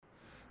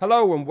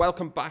Hello and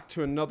welcome back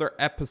to another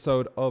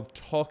episode of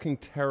Talking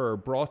Terror,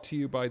 brought to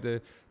you by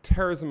the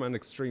Terrorism and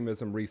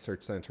Extremism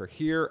Research Centre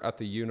here at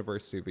the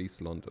University of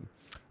East London.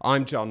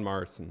 I'm John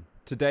Morrison.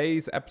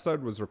 Today's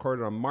episode was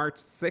recorded on March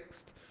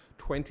 6th,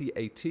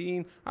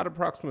 2018 at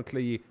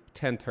approximately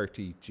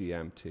 10:30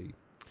 GMT.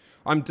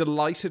 I'm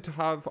delighted to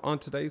have on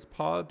today's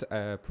pod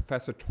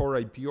Professor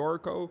Tore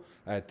Bjørgaas,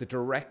 the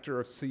director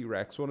of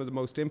CREX, one of the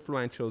most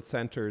influential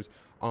centres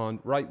on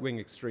right-wing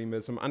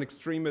extremism and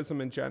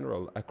extremism in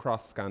general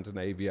across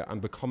Scandinavia,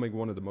 and becoming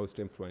one of the most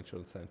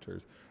influential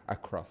centres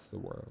across the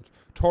world.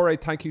 Tore,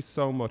 thank you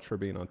so much for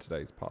being on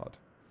today's pod.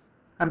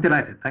 I'm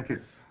delighted, thank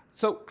you.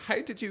 So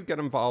how did you get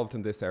involved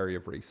in this area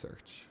of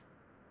research?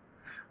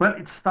 Well,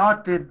 it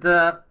started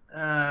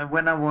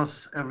when I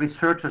was a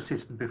research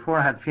assistant. Before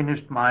I had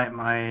finished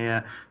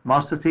my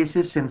master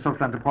thesis in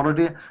social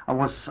anthropology, I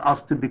was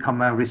asked to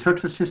become a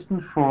research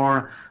assistant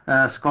for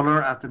a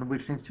scholar at the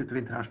Norwegian Institute of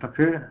International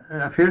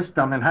Affairs,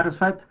 Daniel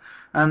Herrestveit.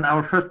 And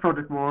our first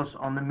project was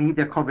on the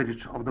media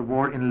coverage of the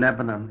war in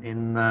Lebanon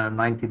in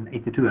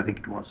 1982, I think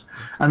it was.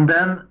 And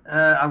then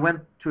I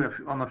went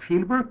on a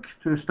fieldwork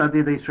to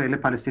study the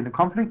Israeli-Palestinian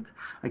conflict.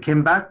 I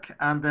came back,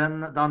 and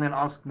then Daniel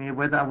asked me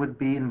whether I would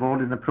be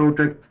involved in a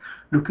project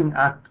looking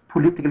at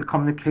political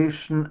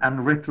communication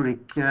and rhetoric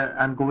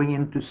and going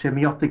into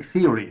semiotic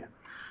theory.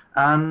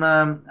 And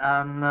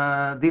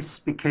this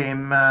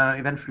became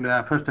eventually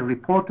first a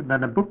report and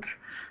then a book.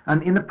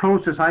 And in the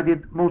process, I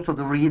did most of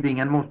the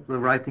reading and most of the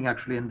writing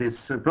actually in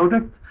this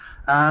project.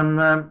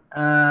 And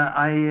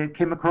I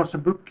came across a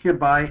book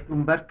by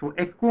Umberto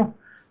Eco,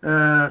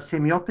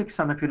 Semiotics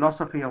and the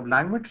Philosophy of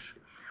Language,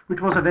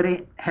 which was a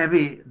very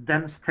heavy,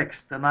 dense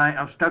text. And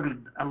I struggled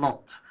a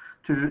lot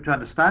to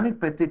understand it,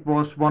 but it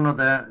was one of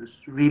the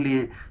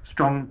really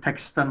strong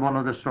texts and one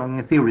of the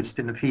strong theorists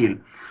in the field.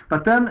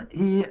 But then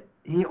he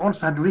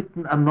also had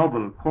written a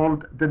novel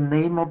called The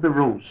Name of the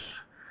Rose,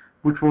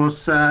 which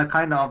was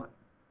kind of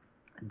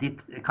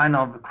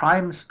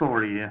crime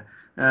story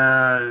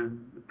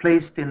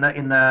placed in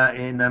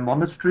a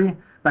monastery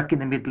back in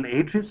the Middle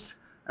Ages,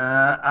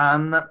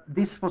 and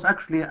this was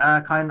actually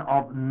a kind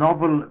of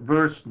novel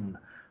version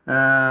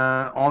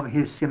of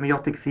his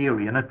semiotic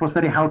theory, and it was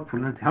very helpful,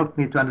 and it helped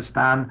me to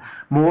understand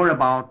more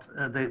about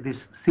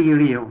this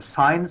theory of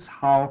science,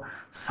 how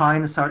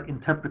science are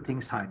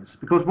interpreting science.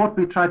 Because what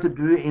we tried to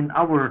do in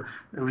our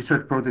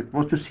research project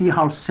was to see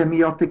how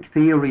semiotic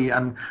theory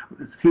and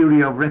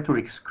theory of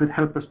rhetorics could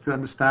help us to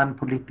understand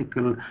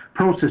political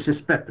processes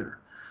better.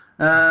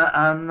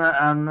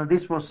 And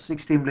this was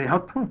extremely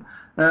helpful.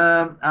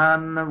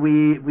 And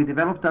we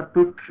developed that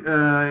book.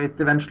 It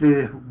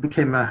eventually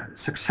became a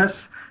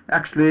success.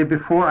 Actually,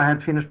 before I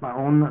had finished my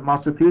own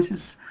master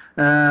thesis,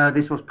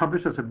 this was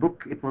published as a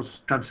book. It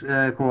was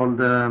called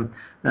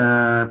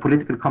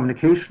Political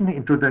Communication,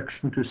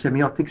 Introduction to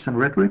Semiotics and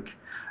Rhetoric.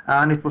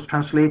 And it was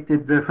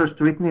translated, first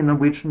written in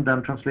Norwegian,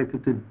 then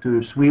translated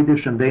into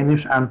Swedish and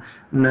Danish, and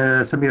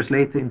some years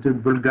later into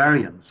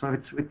Bulgarian. So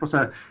it was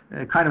a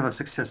kind of a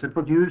success. It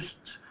was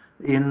used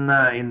in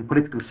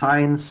political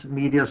science,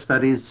 media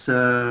studies,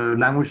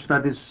 language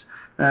studies,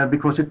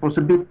 because it was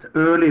a bit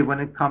early when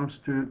it comes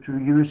to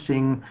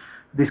using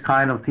this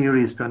kind of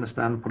theories to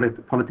understand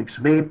politics.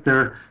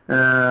 Later,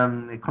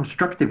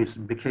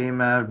 constructivism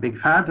became a big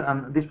fad,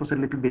 and this was a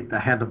little bit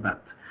ahead of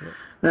that.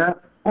 Yeah.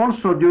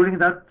 Also, during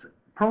that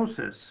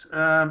process,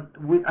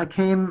 I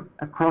came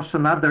across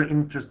another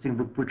interesting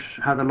book which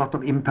had a lot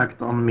of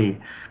impact on me,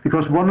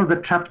 because one of the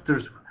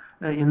chapters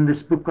in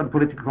this book on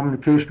political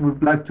communication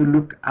would like to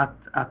look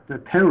at the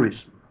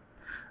terrorism.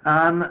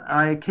 And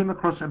I came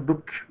across a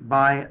book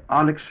by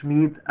Alex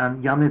Schmid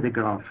and Janne de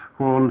Graaf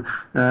called,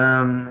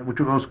 which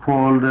was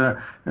called,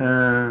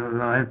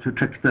 I have to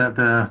check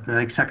the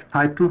exact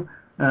title.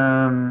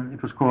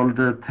 It was called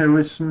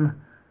Terrorism.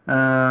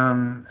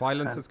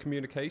 Violence as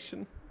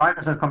Communication?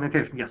 Violence as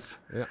Communication, yes.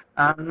 Yeah.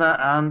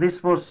 And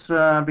this was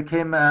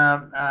became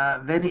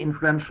a very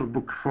influential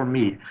book for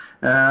me,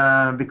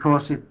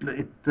 because it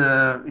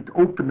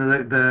opened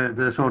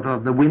the sort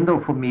of the window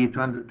for me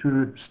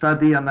to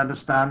study and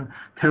understand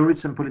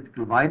terrorism and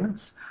political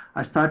violence.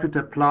 I started to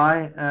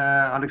apply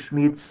Alex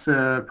Schmid's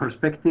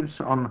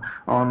perspectives on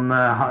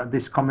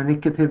this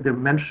communicative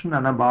dimension,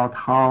 and about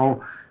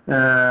how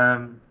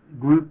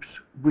groups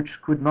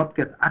which could not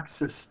get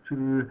access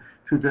to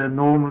the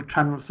normal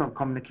channels of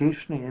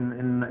communication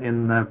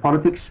in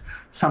politics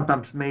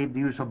sometimes made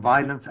use of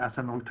violence as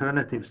an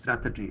alternative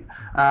strategy.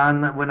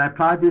 And when I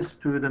applied this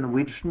to the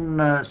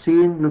Norwegian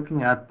scene,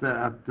 looking at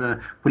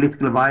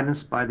political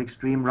violence by the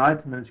extreme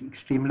right and the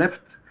extreme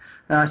left,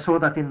 I saw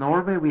that in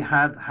Norway we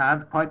had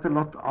quite a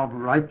lot of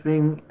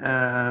right-wing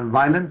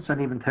violence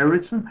and even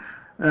terrorism,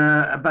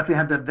 but we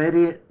had a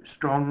very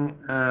strong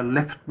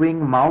left-wing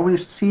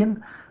Maoist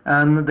scene,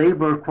 and they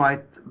were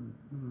quite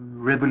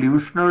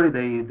revolutionary.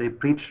 They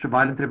preached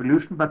violent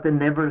revolution, but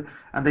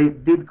they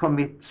did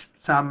commit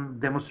some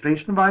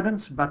demonstration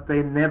violence, but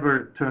they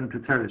never turned to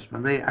terrorism.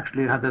 And they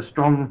actually had a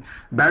strong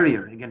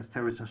barrier against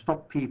terrorism,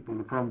 stopped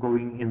people from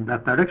going in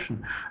that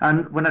direction.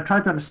 And when I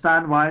tried to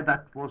understand why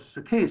that was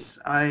the case,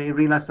 I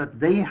realized that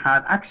they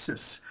had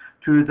access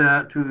to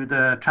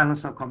the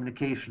channels of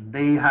communication.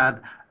 They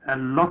had a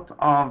lot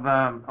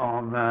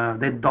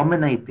they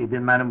dominated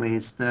in many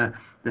ways the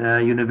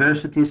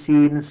university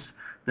scenes,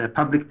 the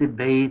public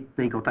debate.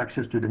 They got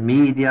access to the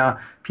media.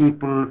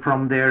 People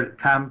from their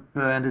camp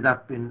ended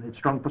up in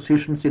strong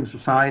positions in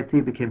society,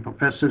 became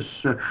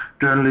professors,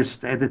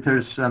 journalists,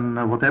 editors,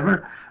 and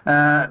whatever.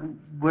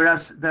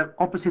 Whereas the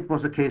opposite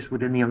was the case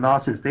with the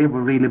neo-Nazis. They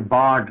were really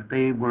barred.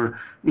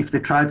 If they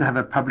tried to have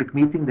a public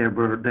meeting, they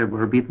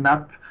were beaten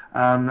up.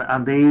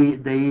 And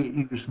they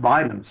used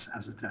violence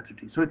as a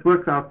strategy, so it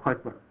worked out quite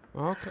well.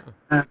 Okay.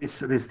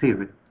 This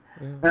theory,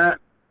 yeah.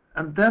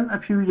 And then a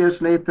few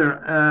years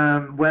later,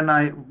 when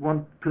I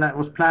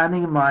was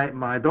planning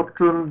my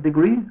doctoral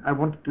degree, I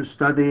wanted to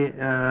study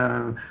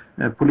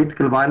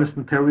political violence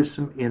and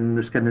terrorism in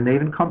the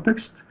Scandinavian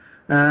context.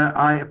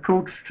 I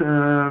approached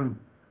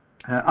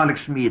Alex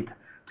Schmid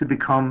to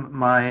become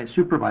my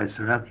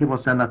supervisor, and he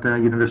was then at the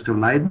University of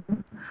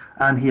Leiden.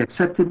 And he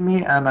accepted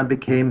me, and I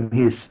became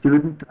his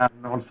student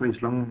and also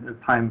his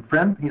long-time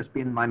friend. He has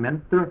been my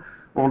mentor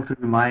all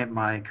through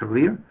my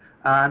career.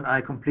 And I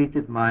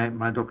completed my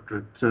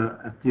doctorate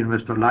at the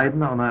University of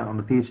Leiden on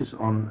a thesis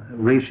on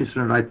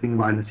racism and right-wing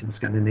violence in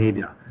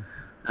Scandinavia.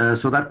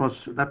 So that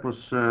was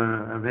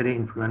a very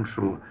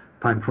influential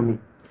time for me.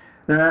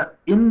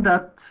 In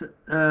that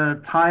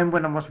time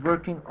when I was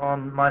working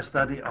on my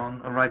study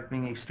on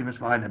right-wing extremist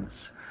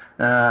violence,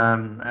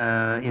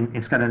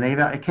 in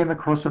Scandinavia, I came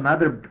across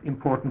another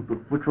important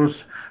book, which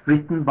was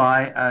written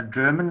by a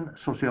German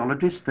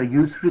sociologist, a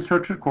youth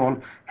researcher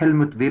called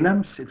Helmut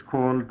Willems. The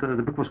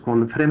book was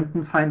called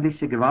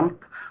Fremdenfeindliche Gewalt,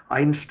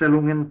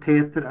 Einstellungen,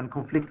 Täter and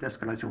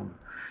Konflikteskalation.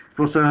 It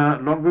was a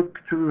long book,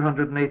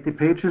 280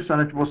 pages,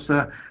 and it was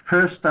the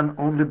first and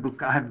only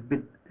book I have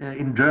been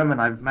in German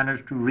I've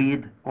managed to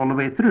read all the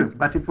way through.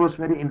 But it was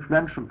very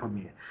influential for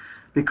me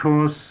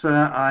because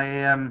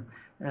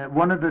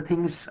one of the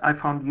things I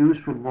found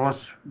useful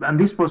was, and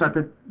this was at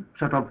the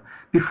sort of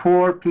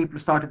before people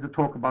started to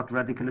talk about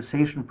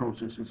radicalization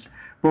processes,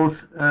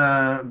 both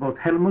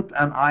Helmut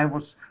and I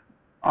was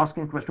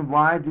asking the question,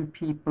 why do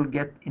people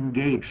get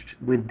engaged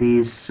with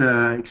these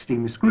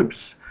extremist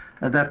groups?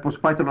 That was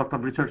quite a lot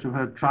of researchers who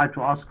had tried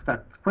to ask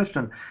that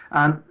question,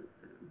 and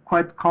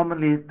quite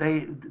commonly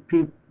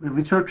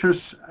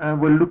researchers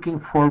were looking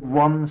for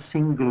one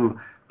single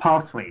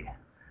pathway.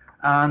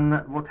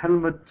 And what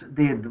Helmut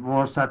did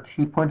was that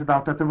he pointed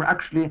out that there were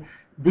actually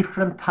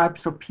different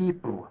types of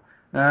people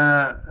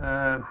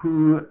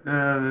who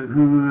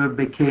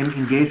became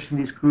engaged in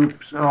these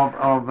groups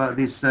of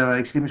these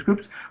extremist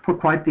groups for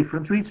quite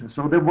different reasons.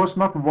 So there was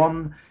not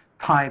one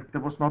type,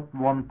 there was not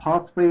one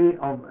pathway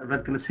of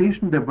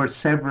radicalization, there were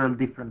several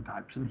different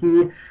types. And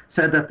he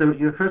said that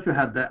first you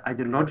had the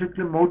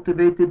ideologically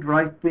motivated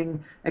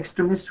right-wing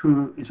extremist,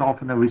 who is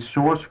often a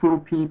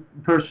resourceful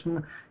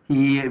person.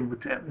 He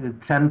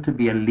would tend to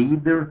be a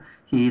leader.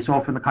 He is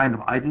often a kind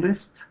of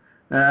idealist,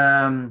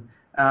 and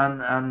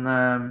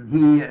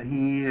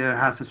he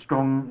has a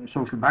strong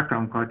social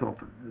background quite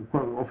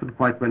often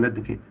quite well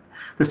educated.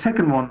 The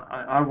second one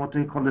are what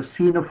they call the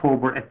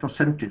xenophobe or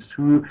ethnocentrists,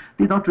 who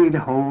did not really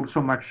hold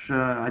so much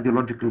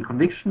ideological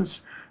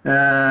convictions.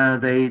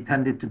 They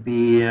tended to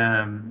be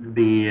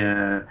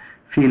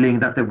feeling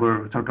that they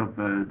were sort of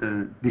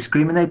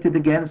discriminated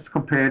against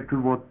compared to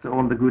what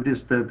all the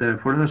goodies the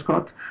foreigners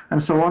got,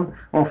 and so on.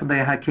 Often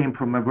they came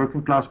from a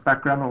working class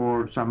background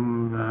or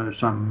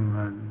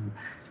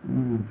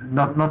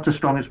not the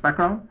strongest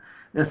background.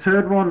 The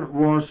third one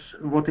was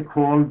what they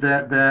called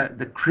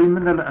the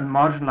criminal and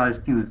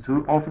marginalized youth,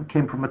 who often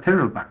came from a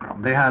terrible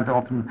background. They had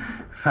often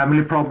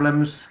family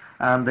problems,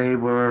 and they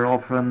were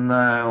often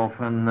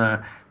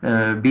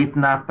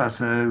beaten up as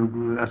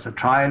a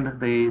child.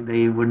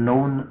 They were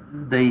known.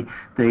 They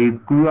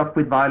grew up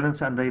with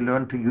violence, and they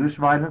learned to use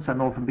violence, and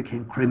often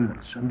became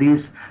criminals. And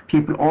these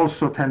people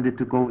also tended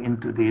to go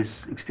into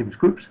these extremist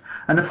groups.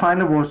 And the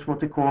final was what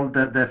they called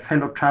the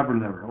fellow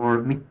traveler or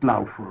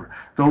Mitlaufer,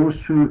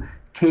 those who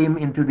came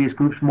into these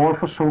groups more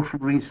for social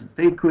reasons.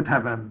 They could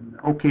have an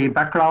okay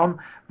background,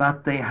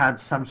 but they had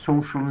some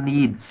social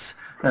needs,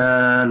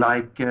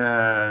 like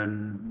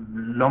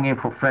longing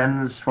for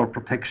friends, for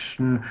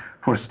protection,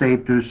 for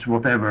status,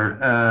 whatever,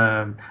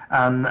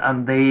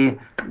 and they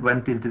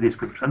went into these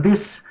groups. And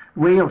this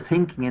way of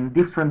thinking in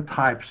different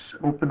types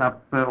opened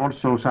up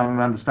also some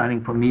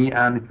understanding for me,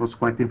 and it was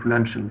quite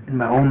influential in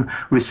my own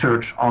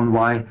research on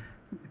why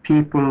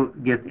people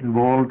get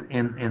involved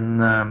in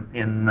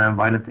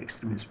violent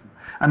extremism.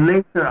 And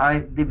later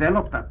I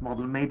developed that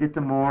model, made it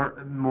a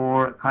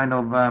more kind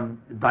of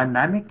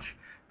dynamic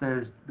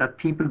that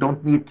people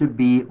don't need to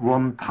be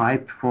one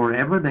type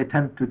forever. They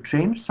tend to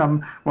change.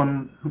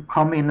 Someone who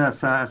come in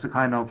as a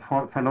kind of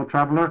fellow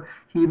traveler,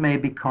 he may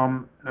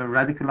become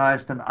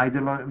radicalized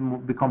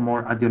and become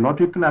more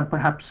ideological, and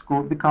perhaps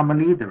become a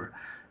leader.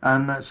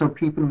 And so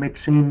people may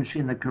change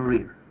in a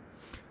career.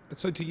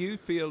 So do you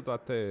feel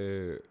that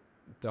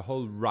the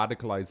whole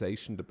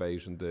radicalization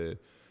debate and the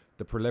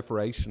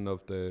proliferation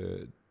of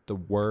the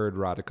word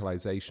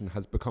radicalization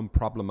has become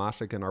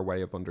problematic in our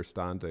way of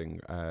understanding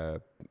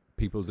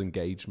people's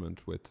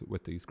engagement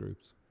with these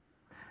groups?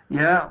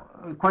 Yeah,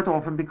 quite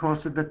often,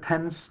 because there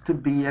tends to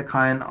be a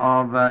kind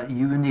of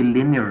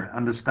unilinear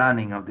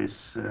understanding of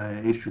this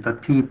issue,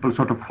 that people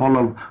sort of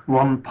follow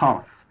one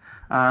path.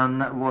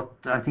 And what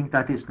I think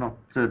that is not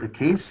the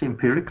case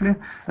empirically.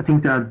 I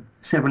think there are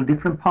several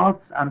different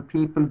paths, and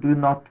people do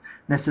not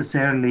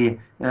necessarily,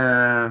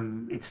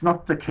 it's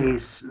not the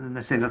case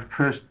necessarily that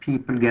first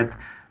people get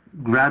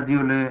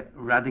gradually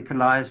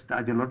radicalized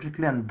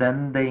ideologically and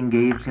then they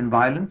engage in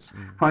violence.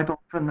 Quite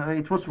often,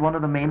 it was one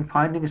of the main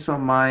findings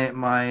of my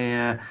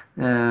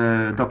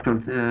doctoral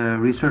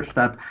research,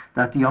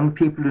 that young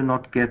people do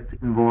not get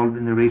involved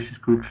in the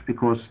racist groups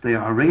because they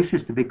are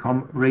racist. They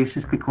become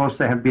racist because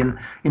they have been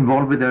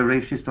involved with a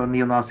racist or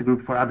neo-Nazi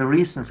group for other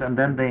reasons, and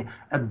then they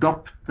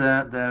adopt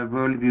the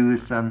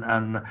worldviews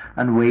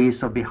and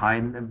ways of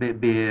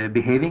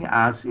behaving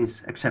as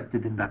is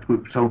accepted in that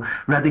group. So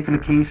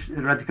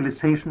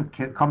radicalization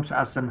comes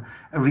as a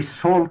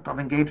result of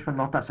engagement,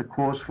 not as a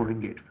cause for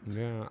engagement.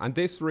 Yeah, and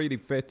this really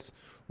fits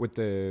with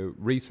the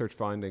research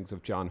findings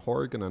of John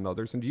Horgan and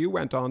others. And you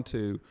went on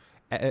to,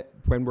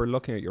 when we're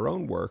looking at your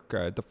own work,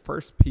 the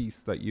first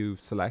piece that you've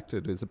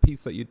selected is a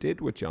piece that you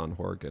did with John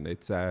Horgan.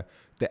 It's the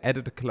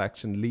edited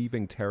collection,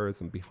 Leaving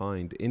Terrorism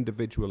Behind,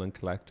 Individual and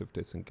Collective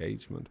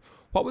Disengagement.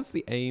 What was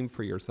the aim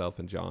for yourself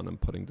and John in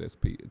putting this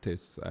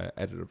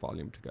edited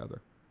volume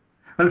together?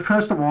 Well,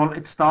 first of all,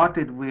 it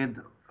started with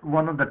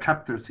one of the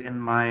chapters in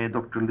my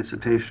doctoral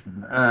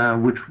dissertation,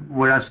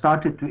 where I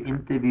started to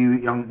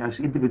interview I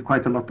interviewed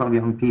quite a lot of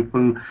young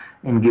people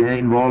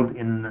involved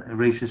in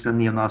racist and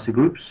neo-Nazi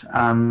groups,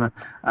 and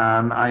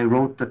I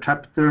wrote the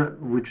chapter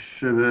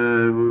which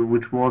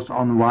was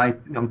on why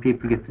young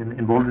people get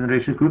involved in a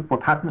racist group,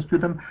 what happens to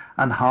them,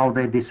 and how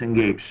they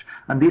disengage.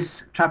 And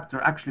this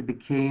chapter actually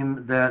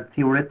became the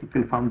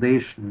theoretical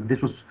foundation.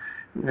 This was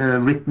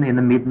written in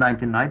the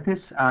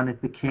mid-1990s, and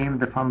it became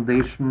the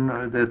foundation,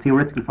 the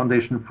theoretical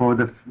foundation for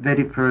the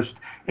very first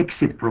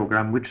exit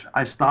program, which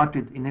I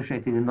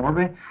initiated in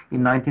Norway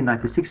in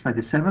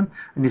 1996-97,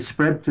 and it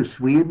spread to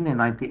Sweden in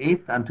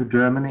 98 and to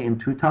Germany in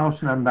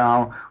 2000, and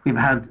now we've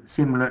had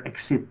similar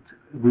exit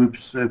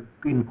groups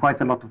in quite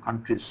a lot of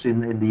countries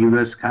in the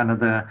US,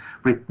 Canada,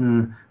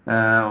 Britain,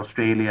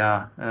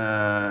 Australia,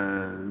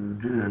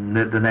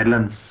 the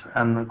Netherlands,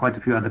 and quite a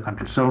few other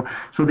countries. So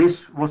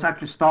this was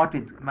actually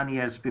started many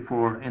years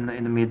before in the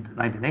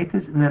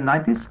mid-1980s, in the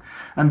 90s,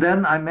 and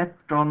then I met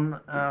John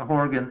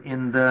Horgan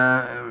in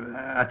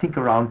I think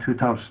around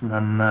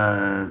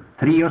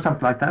 2003 or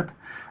something like that.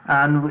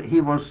 And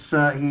he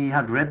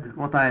had read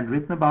what I had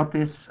written about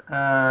this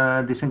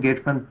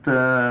disengagement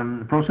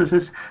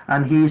processes,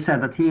 and he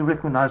said that he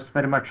recognized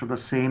very much of the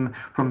same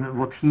from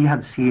what he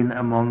had seen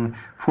among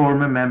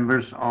former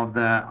members of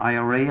the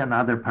IRA and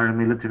other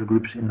paramilitary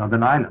groups in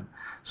Northern Ireland.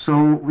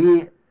 So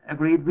we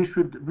agreed we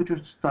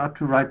should start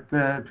to write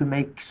to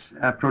make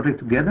a project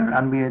together,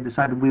 and we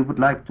decided we would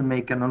like to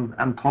make an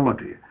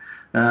anthology,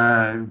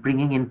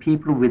 bringing in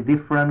people with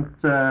different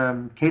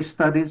case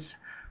studies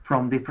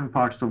from different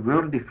parts of the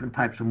world, different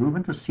types of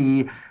movement, to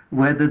see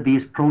whether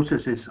these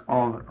processes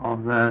of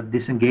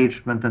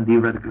disengagement and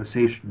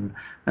de-radicalization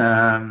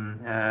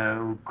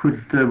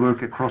could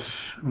work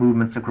across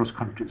movements, across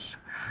countries.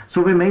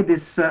 So we made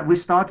this, we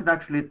started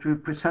actually to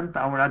present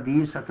our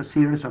ideas at a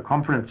series of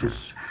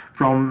conferences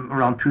from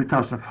around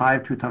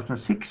 2005,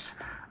 2006,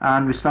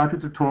 and we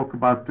started to talk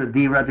about the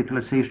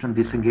de-radicalization and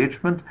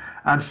disengagement,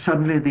 and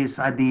suddenly these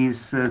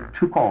ideas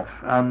took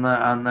off, and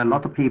a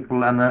lot of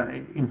people, and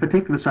in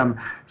particular some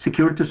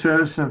security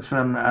services and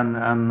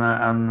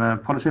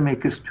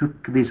policymakers took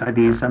these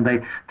ideas, and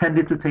they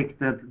tended to take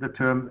the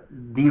term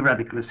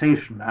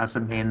de-radicalization as a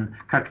main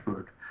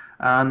catchword.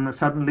 And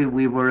suddenly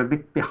we were a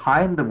bit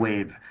behind the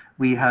wave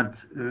we had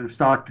we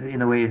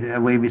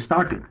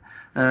started.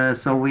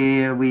 So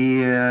we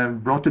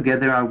brought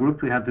together our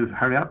group. We had to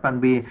hurry up,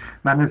 and we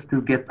managed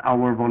to get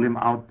our volume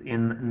out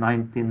in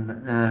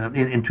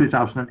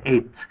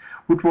 2008,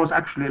 which was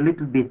actually a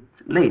little bit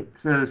late,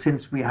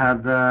 since we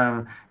had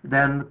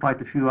then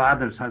quite a few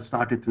others had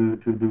started to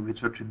do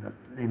research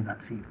in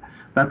that field.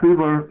 But we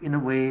were in a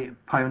way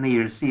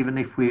pioneers, even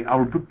if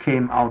our book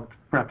came out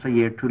perhaps a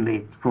year too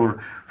late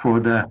for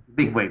the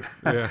big wave.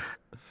 Yeah,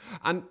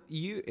 and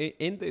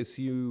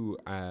you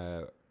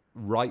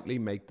rightly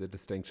make the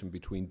distinction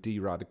between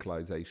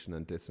de-radicalization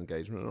and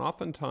disengagement, and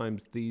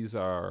oftentimes these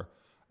are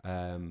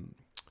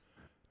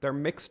they're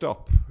mixed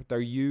up, they're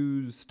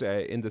used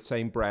in the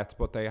same breath,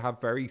 but they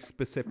have very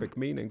specific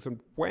meanings. And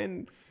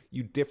when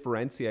you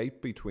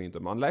differentiate between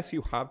them. Unless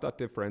you have that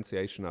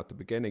differentiation at the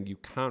beginning, you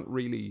can't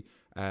really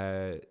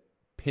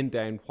pin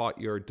down what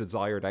your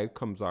desired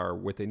outcomes are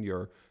within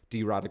your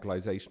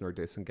de-radicalization or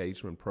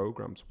disengagement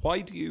programs.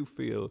 Why do you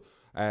feel,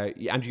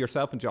 and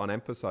yourself and John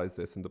emphasize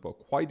this in the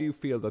book, why do you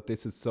feel that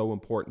this is so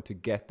important to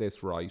get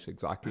this right,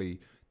 exactly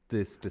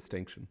this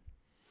distinction?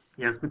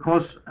 Yes,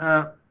 because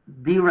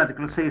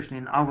de-radicalization,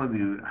 in our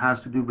view,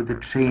 has to do with the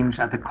change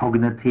at the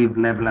cognitive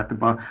level, at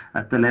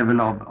the level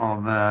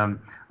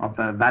of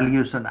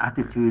values and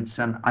attitudes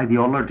and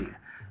ideology.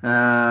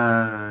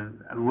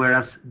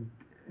 Whereas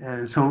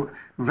so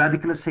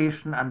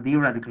radicalization and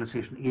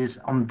de-radicalization is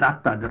on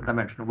that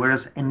dimension,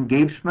 whereas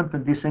engagement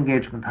and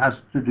disengagement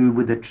has to do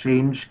with a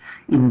change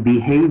in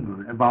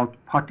behavior, about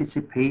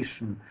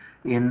participation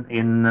in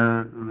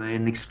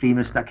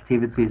extremist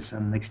activities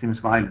and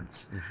extremist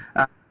violence.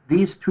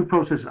 These two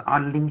processes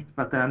are linked,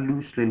 but they are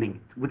loosely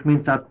linked, which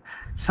means that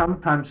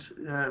sometimes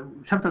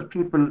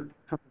people,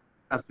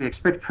 as we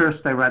expect,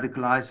 first they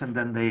radicalize and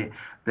then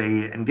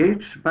they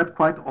engage, but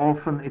quite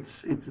often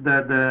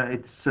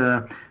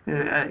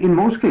in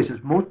most cases,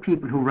 most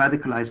people who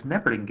radicalize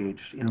never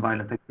engage in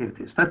violent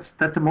activities. That's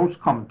the most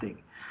common thing.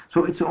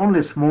 So it's only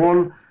a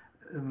small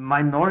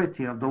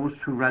minority of those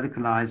who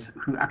radicalize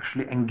who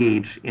actually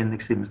engage in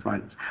extremist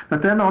violence.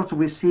 But then also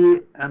we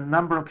see a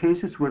number of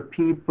cases where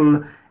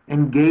people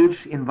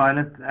engage in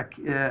violent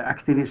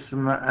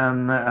activism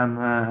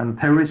and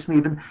terrorism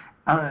even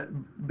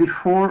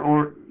before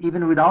or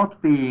even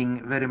without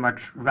being very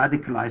much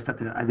radicalized at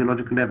the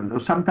ideological level. Or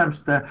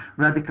sometimes the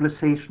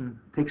radicalization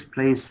takes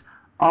place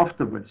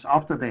afterwards,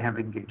 after they have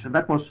engaged. And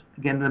that was,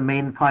 again, one of the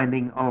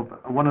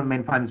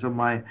main findings of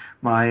my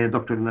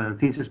doctoral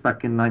thesis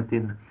back in the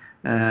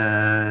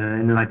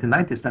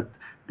 1990s, that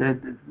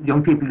the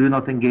young people do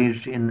not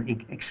engage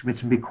in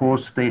extremism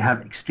because they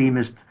have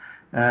extremist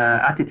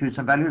attitudes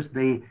and values.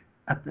 They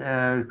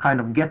kind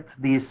of get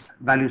these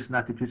values and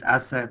attitudes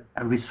as a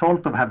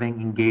result of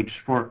having engaged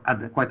for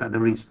quite other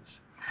reasons.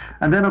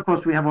 And then, of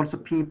course, we have also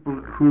people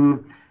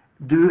who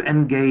do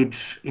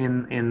engage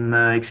in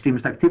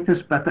extremist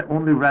activities, but they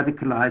only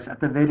radicalize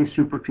at a very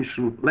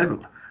superficial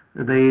level.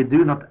 They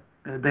do not.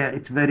 They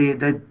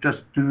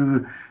just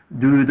do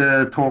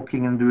the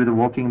talking and do the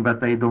walking, but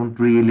they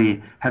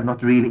have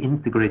not really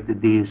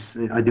integrated these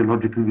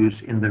ideological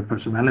views in their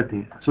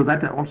personality. So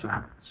that also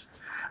happens.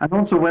 And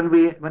also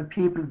when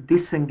people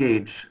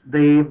disengage,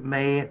 they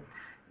may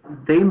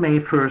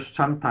first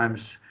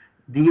sometimes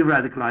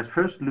de-radicalize,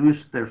 first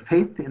lose their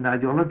faith in the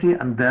ideology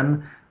and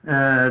then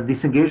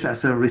disengage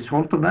as a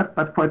result of that.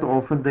 But quite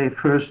often they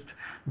first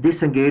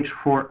disengage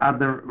for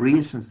other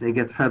reasons. They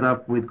get fed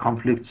up with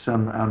conflicts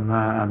and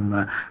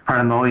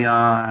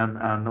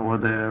paranoia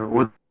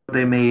or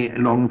they may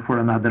long for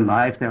another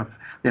life.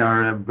 They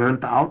are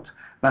burnt out.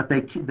 But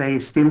they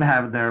still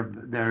have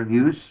their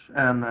views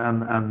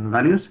and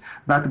values.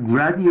 But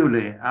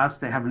gradually, as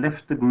they have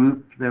left the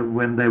group,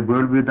 when their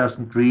worldview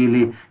doesn't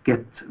really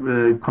get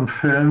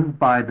confirmed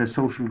by the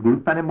social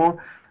group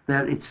anymore,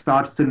 that it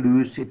starts to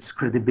lose its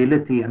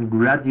credibility, and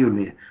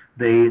gradually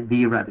they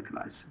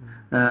de-radicalize.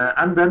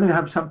 And then you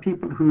have some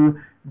people who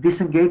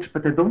disengage,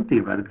 but they don't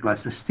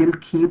de-radicalize. They still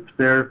keep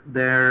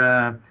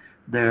their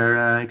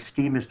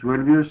extremist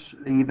worldviews,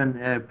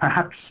 even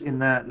perhaps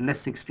in a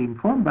less extreme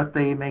form, but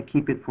they may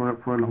keep it for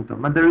a long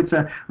time. And there is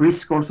a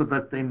risk also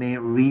that they may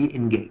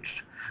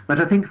re-engage. But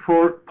I think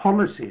for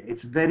policy,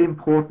 it's very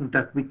important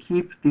that we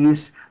keep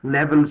these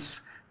levels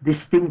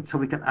distinct so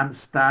we can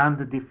understand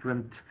the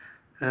different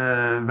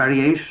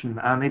variation.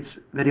 And it's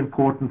very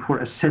important for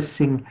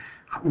assessing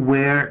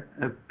where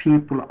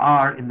people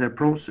are in their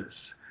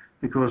process,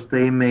 because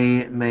they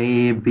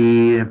may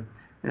be,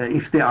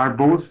 if they are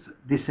both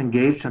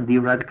disengaged and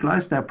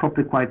de-radicalized, they are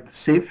probably quite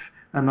safe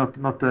and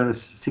not a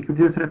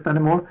security threat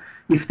anymore.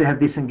 If they have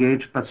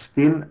disengaged but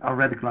still are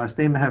radicalized,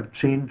 they may have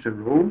changed their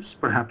roles,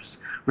 perhaps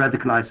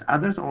radicalize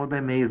others, or they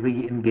may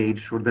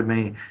re-engage, or they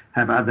may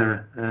have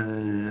other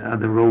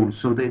roles.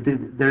 So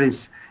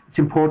it's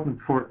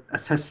important for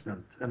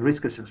assessment and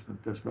risk assessment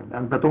as well.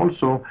 But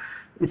also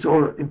it's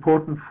all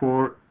important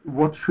for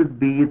what should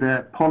be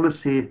the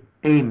policy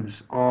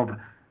aims of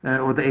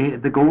or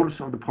the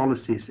goals of the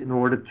policies in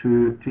order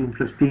to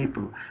influence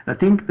people. I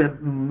think the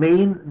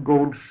main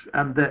goal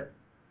and the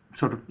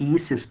sort of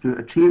easiest to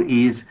achieve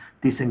is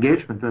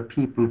disengagement, that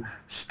people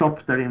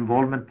stop their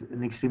involvement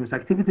in extremist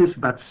activities,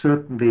 but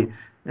certainly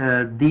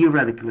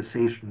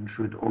de-radicalization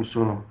should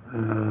also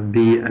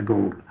be a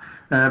goal.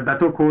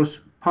 But of course,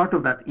 part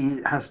of that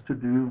has to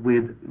do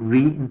with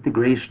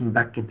reintegration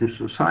back into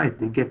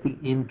society, getting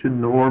into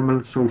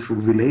normal social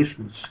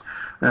relations.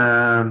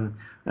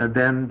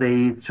 Then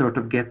they sort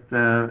of get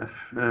a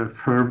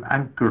firm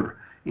anchor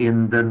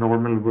in the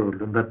normal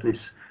world, and that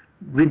is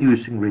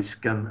reducing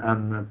risk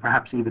and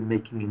perhaps even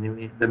making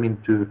them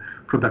into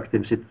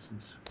productive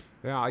citizens.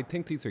 Yeah, I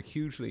think these are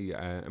hugely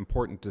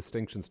important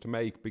distinctions to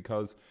make,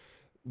 because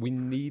we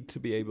need to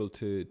be able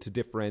to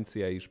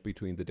differentiate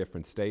between the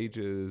different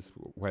stages,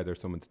 whether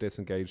someone's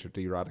disengaged or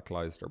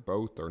de-radicalized or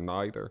both or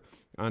neither.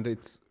 And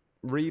it's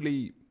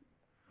really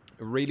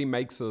it really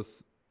makes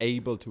us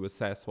able to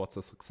assess what's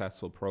a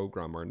successful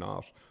program or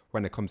not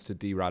when it comes to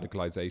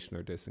de-radicalization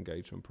or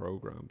disengagement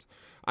programs.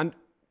 And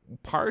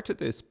part of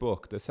this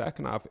book, the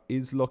second half,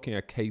 is looking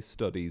at case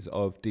studies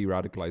of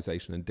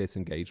de-radicalization and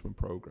disengagement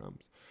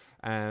programs.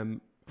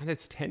 And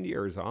it's 10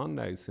 years on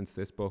now since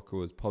this book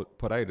was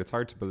put out. It's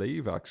hard to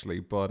believe, actually.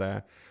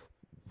 But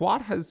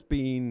what has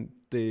been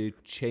the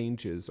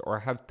changes, or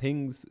have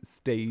things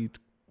stayed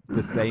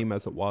the same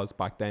as it was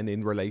back then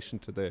in relation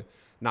to the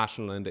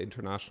national and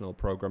international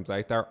programs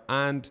out there?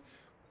 And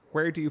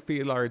where do you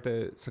feel are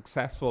the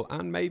successful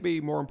and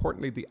maybe more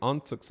importantly the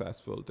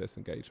unsuccessful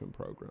disengagement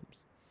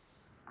programs?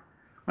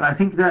 Well, I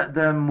think that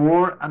the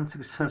more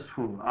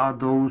unsuccessful are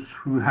those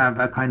who have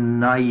a kind of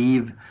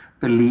naive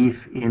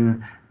belief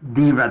in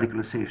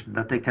de-radicalization,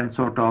 that they can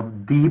sort of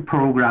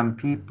deprogram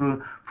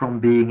people from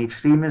being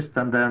extremists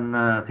and then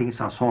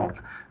things are solved.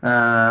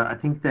 I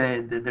think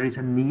there is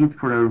a need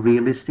for a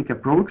realistic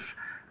approach,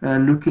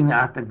 looking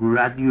at a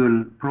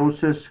gradual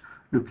process,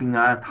 looking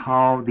at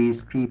how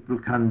these people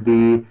can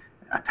be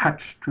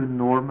attached to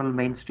normal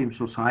mainstream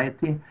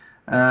society.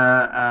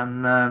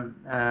 And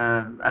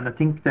I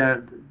think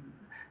that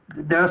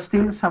there are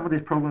still some of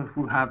these programs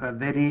who have a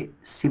very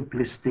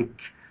simplistic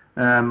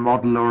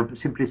model or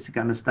simplistic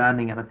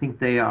understanding, and I think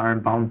they are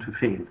bound to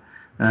fail.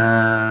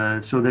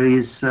 So there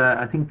is,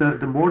 I think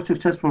the more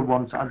successful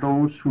ones are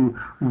those who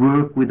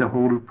work with the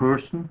whole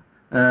person,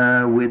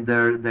 with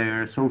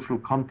their social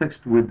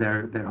context, with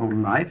their whole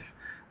life,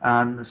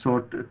 and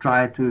sort of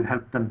try to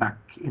help them back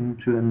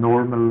into a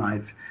normal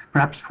life.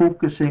 Perhaps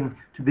focusing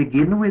to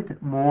begin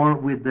with more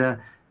with the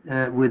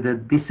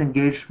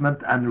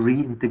disengagement and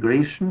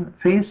reintegration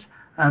phase,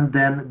 and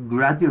then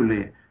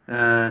gradually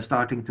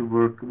starting to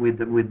work with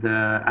the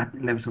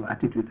levels of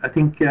attitude. I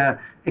think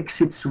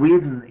Exit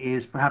Sweden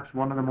is perhaps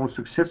one of the most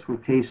successful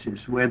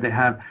cases where they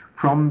have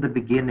from the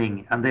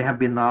beginning, and they have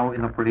been now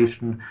in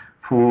operation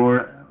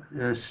for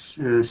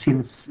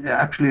since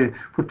actually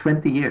for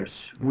 20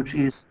 years, which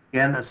is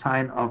again a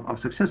sign of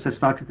success. They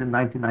started in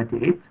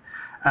 1998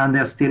 and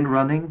they're still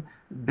running,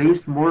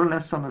 based more or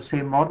less on the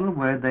same model,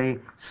 where they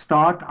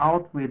start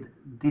out with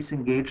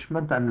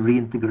disengagement and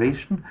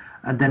reintegration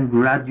and then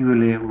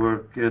gradually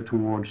work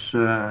towards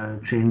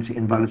change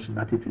in values and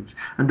attitudes.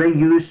 And they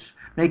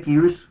make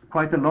use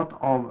quite a lot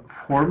of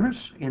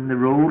formers in the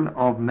role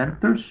of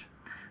mentors,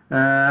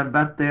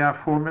 but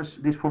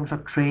these formers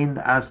are trained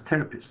as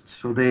therapists,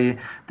 so they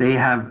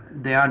are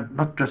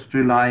not just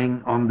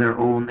relying on their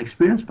own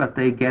experience, but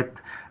they get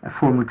a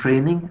formal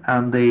training,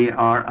 and they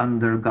are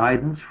under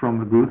guidance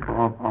from a group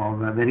of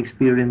very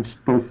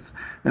experienced both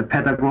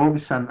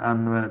pedagogues and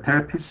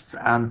therapists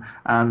and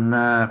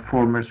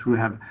formers who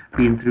have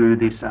been through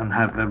this and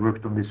have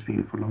worked on this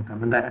field for a long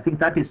time. And I think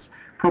that is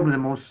probably the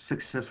most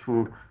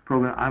successful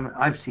program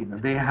I've seen.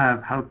 They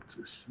have helped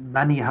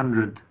many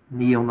hundred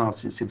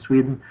neo-Nazis in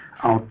Sweden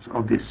out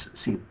of this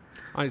scene.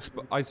 I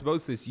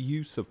suppose this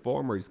use of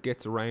formers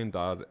gets around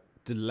that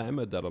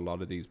dilemma that a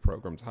lot of these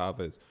programs have,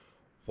 is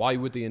why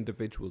would the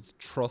individuals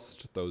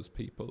trust those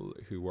people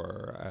who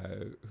are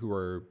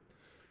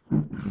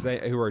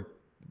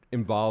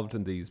involved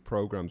in these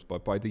programs?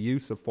 But by the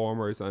use of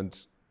formers and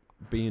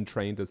being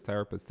trained as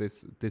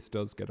therapists, this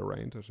does get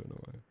around it in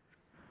a way.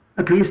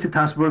 At least it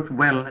has worked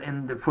well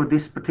for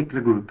this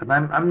particular group, and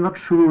I'm not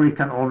sure it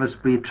can always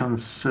be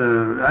I've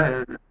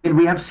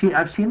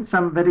seen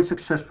some very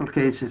successful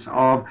cases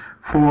of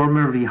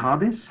former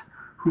jihadis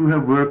who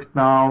have worked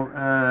now,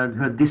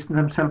 who have distanced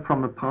themselves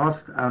from the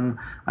past and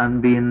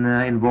been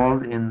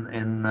involved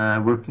in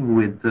working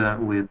with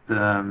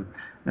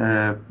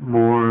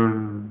more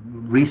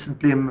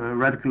recently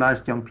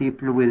radicalized young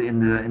people in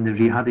the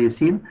jihadi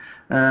scene.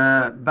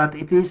 But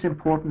it is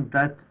important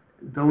that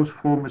those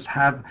formers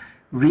have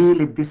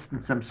really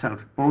distanced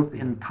themselves, both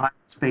in time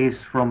and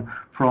space, from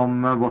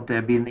what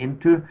they've been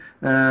into,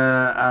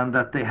 and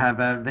that they have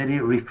a very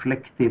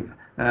reflective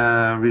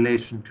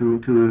relation to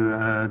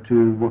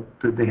what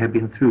they have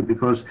been through.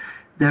 Because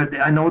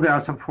I know there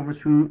are some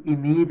formers who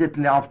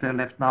immediately after they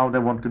left now they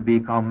want to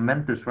become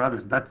mentors for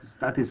others. That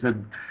is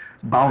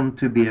bound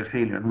to be a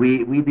failure.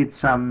 We did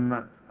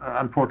some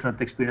unfortunate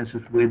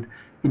experiences with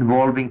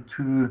involving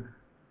too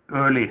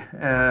early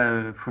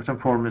for some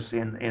formers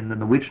in the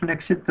Norwegian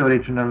exit, the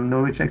original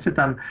Norwegian exit,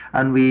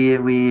 and we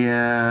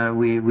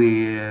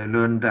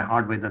learned the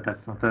hard way that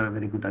that's not a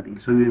very good idea.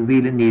 So you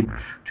really need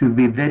to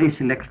be very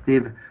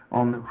selective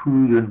on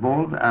who you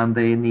involve, and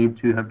they need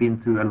to have been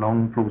through a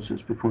long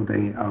process before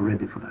they are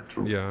ready for that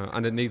role. Yeah,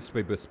 and it needs to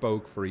be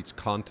bespoke for each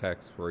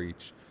context, for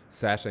each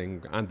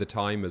setting, and the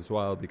time as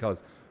well,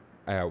 because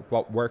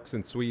what works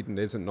in Sweden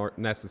isn't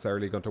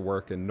necessarily going to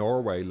work in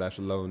Norway, let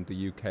alone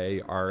the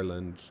UK,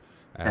 Ireland,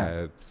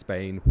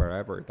 Spain,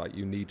 wherever. That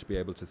you need to be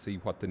able to see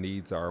what the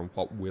needs are and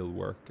what will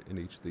work in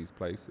each of these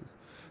places.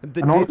 And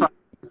also,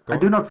 I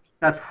do not think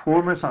that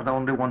formers are the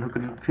only one who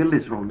can fill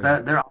this role. Yeah.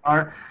 There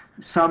are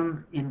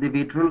some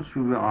individuals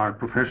who are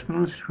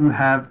professionals who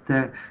have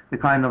the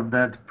kind of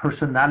that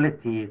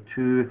personality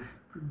to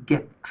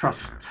get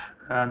trust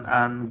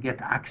and get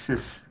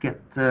access,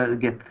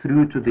 get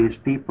through to these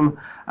people,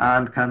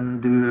 and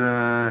can do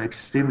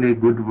extremely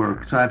good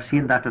work. So I've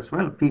seen that as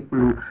well. People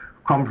who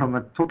come from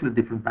a totally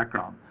different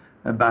background,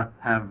 but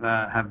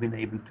have been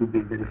able to be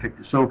very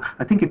effective. So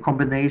I think a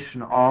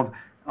combination of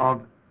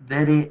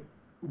very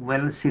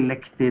well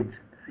selected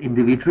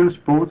individuals,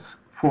 both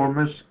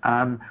formers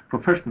and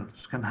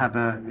professionals, can have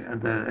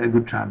a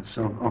good chance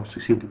of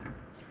succeeding.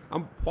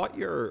 And what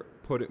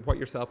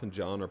yourself and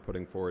John are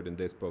putting forward in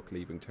this book,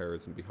 Leaving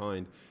Terrorism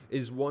Behind,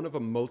 is one of a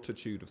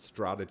multitude of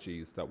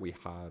strategies that we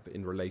have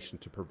in relation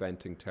to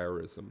preventing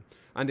terrorism.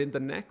 And in the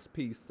next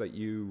piece that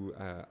you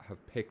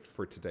have picked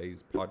for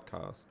today's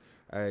podcast,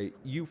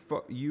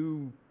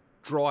 you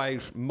draw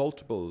out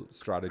multiple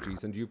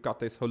strategies, and you've got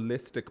this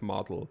holistic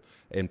model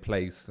in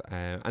place.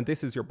 And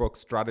this is your book,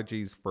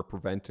 Strategies for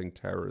Preventing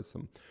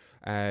Terrorism.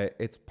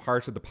 It's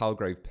part of the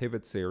Palgrave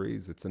Pivot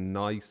series. It's a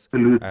nice,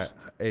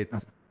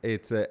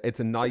 it's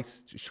a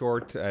nice,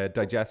 short,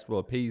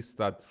 digestible piece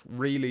that's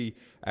really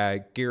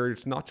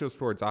geared not just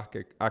towards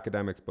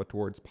academics, but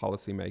towards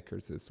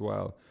policymakers as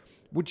well.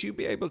 Would you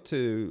be able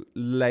to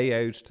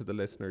lay out to the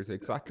listeners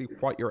exactly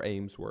what your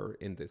aims were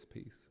in this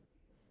piece?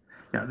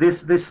 Yeah,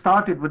 this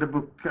started with a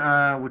book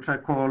which I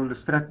call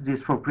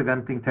Strategies for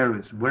Preventing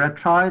Terrorism, where I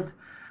tried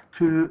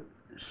to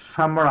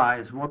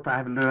summarize what I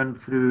have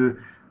learned through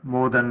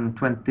more than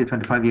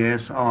 25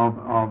 years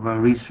of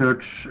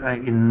research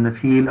in the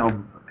field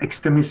of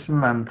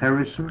extremism and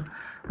terrorism,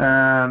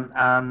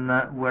 and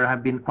where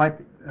I've been quite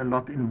a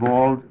lot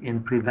involved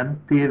in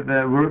preventive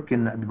work,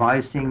 in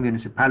advising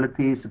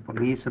municipalities, the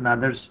police and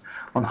others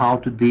on how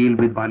to deal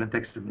with violent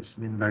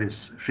extremism in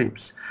various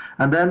shapes.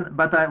 And then,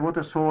 what I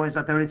saw is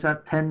that there is a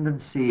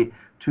tendency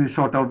to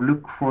sort of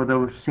look for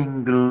the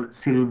single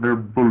silver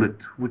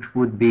bullet, which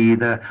would be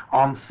the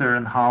answer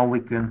and how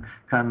we can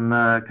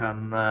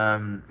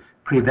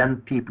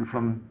prevent people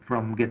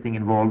from getting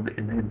involved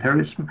in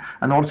terrorism.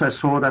 And also I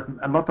saw that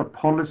a lot of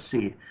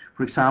policy,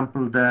 for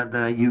example,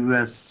 the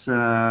US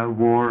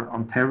war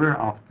on terror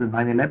after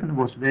 9/11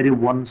 was very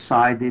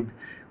one-sided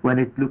when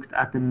it looked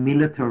at the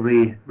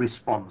military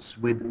response,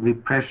 with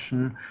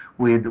repression,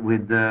 with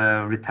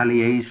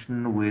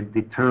retaliation, with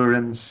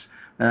deterrence,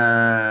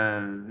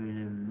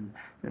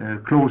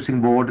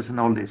 closing borders and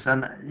all this.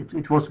 And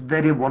it was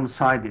very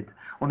one-sided.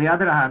 On the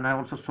other hand, I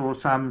also saw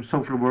some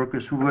social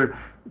workers who were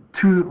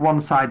too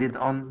one-sided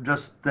on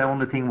just the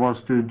only thing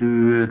was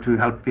to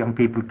help young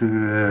people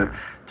to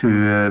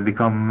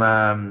become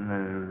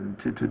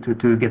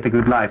to get a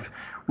good life,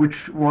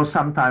 which was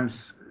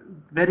sometimes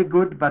very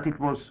good, but it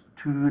was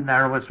too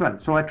narrow as well.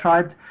 So I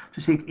tried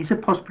to see, is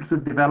it possible to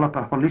develop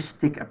a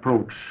holistic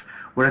approach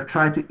where I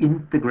try to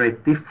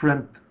integrate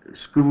different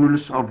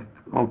schools of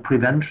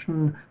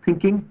prevention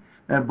thinking,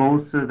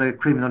 both the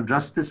criminal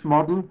justice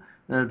model,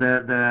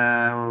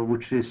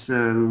 which is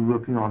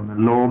working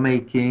on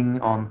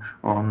lawmaking, on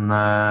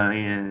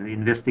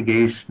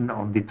investigation,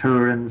 on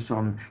deterrence,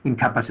 on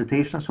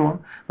incapacitation, and so on,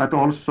 but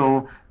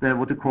also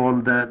what we call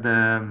the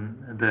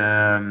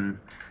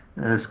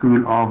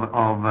school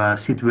of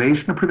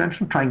situational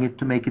prevention, trying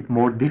to make it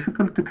more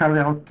difficult to carry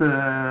out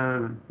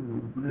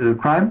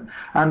crime,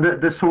 and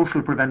the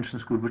social prevention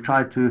school, which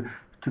try to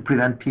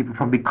prevent people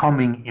from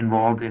becoming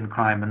involved in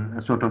crime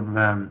and sort of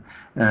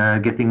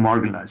getting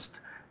marginalized.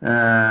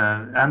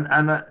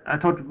 And I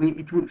thought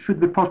it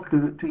should be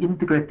possible to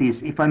integrate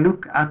these. If I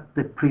look at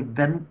the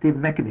preventive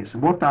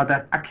mechanism, what are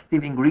the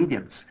active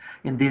ingredients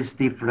in these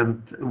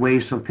different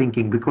ways of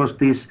thinking? Because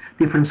these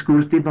different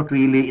schools did not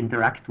really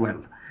interact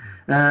well.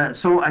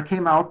 So I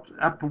came up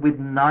with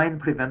 9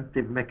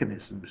 preventive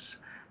mechanisms.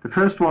 The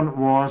first one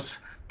was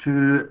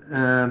to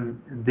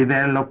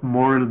develop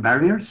moral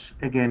barriers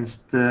against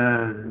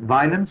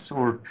violence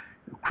or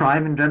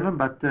crime in general,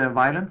 but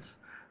violence.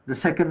 The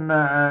second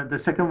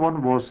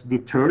one was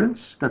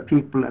deterrence, that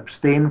people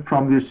abstain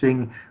from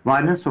using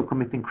violence or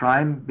committing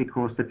crime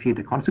because they fear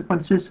the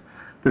consequences.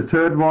 The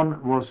third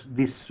one was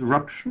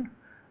disruption,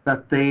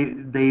 that they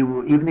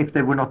even if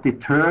they were not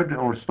deterred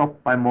or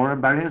stopped by moral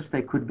barriers,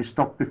 they could be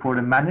stopped before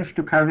they managed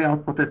to carry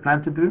out what they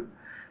planned to do.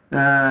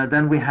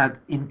 Then we had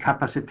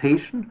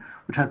incapacitation,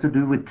 which had to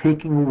do with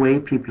taking away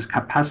people's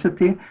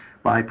capacity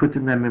by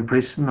putting them in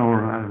prison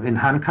or in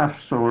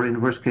handcuffs, or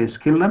in worst case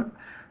kill them.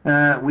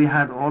 We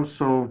had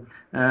also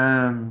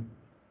to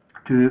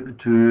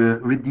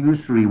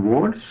reduce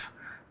rewards,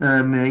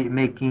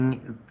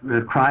 making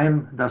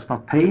crime does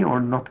not pay, or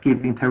not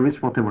giving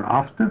terrorists what they were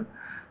after.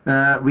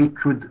 We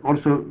could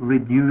also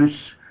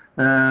reduce,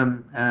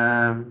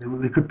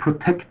 we could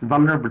protect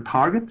vulnerable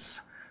targets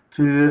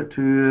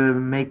to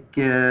make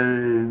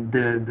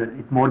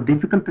it more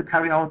difficult to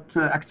carry out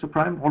acts of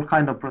crime. All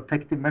kind of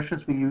protective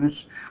measures we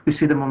use. We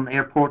see them on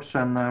airports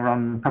and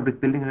around public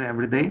buildings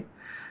every day.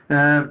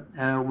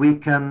 We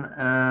can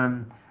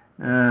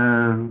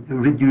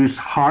reduce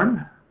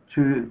harm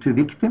to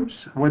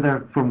victims,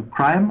 whether from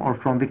crime or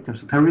from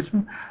victims of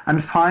terrorism.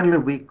 And finally,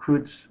 we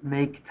could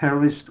make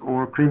terrorists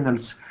or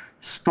criminals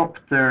stop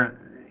their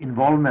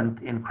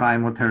involvement in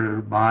crime or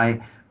terror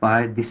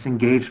by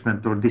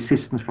disengagement or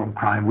desistance from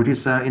crime, which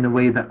is in a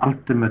way the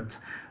ultimate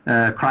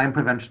crime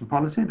prevention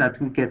policy, that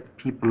we get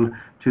people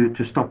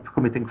to stop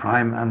committing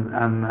crime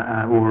and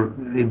or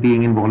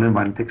being involved in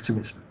violent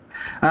extremism.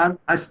 And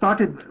I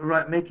started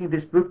making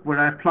this book where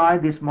I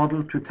applied this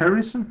model to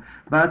terrorism,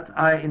 but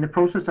in the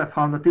process I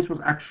found that this was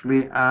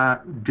actually a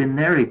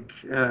generic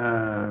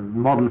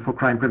model for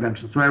crime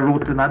prevention. So I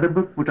wrote another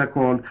book which I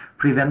called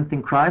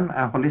Preventing Crime,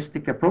 a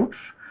Holistic Approach,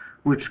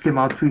 which came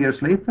out 2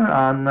 years later,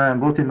 and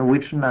both in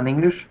Norwegian and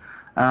English,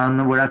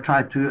 and where I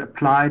tried to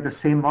apply the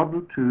same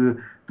model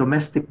to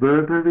domestic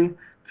burglary,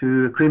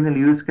 to criminal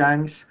youth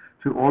gangs,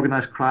 to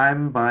organized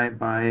crime by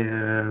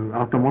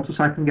auto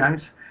motorcycle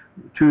gangs,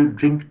 to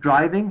drink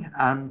driving,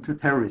 and to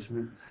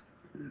terrorism.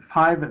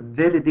 5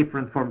 very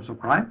different forms of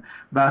crime,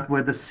 but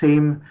where the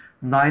same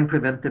 9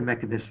 preventive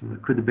mechanisms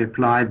could be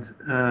applied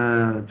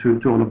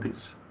to all of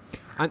this.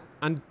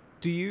 And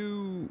do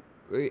you?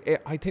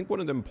 I think one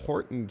of the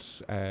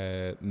important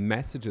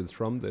messages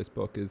from this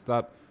book is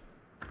that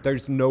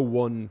there's no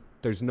one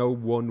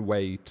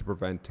way to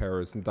prevent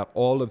terrorism, that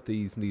all of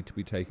these need to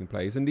be taking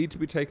place and need to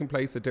be taking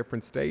place at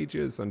different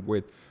stages and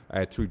with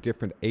through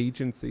different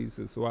agencies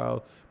as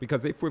well.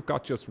 Because if we've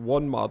got just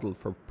one model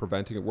for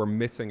preventing it, we're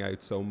missing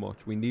out so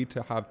much. We need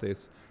to have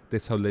this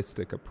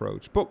holistic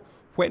approach. But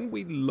when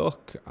we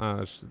look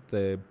at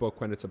the book,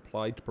 when it's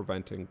applied to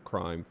preventing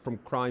crime, from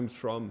crimes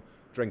from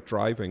drink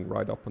driving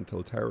right up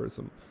until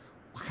terrorism,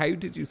 how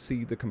did you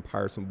see the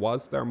comparison?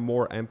 Was there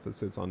more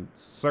emphasis on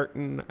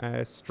certain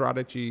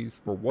strategies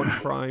for one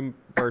crime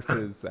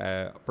versus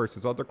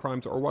other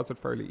crimes, or was it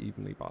fairly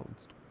evenly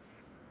balanced?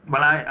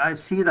 Well, I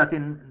see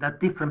that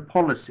different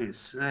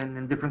policies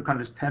in different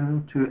countries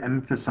tend to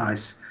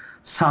emphasize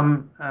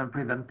some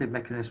preventive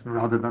mechanism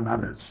rather than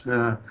others.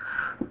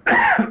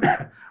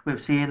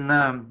 We've seen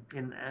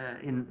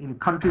in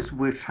countries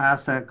which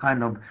has a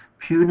kind of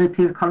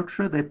punitive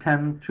culture, they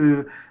tend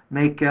to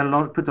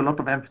put a lot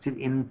of emphasis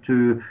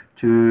into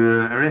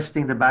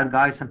arresting the bad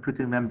guys and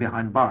putting them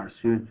behind bars.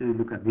 You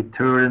look at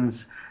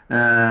deterrence,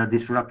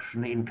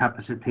 disruption,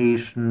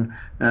 incapacitation,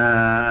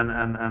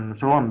 and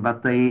so on.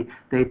 But they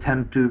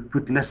tend to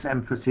put less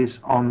emphasis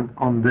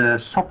on the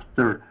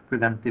softer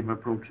preventive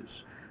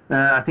approaches.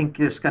 I think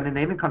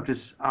Scandinavian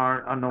countries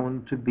are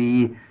known to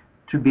be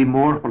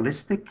more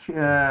holistic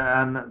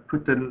and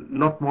put a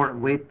lot more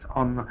weight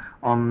on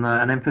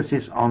an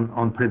emphasis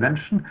on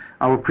prevention.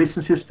 Our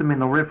prison system in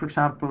Norway, for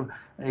example,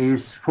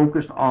 is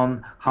focused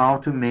on how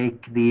to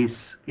make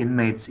these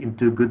inmates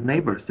into good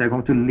neighbors. They're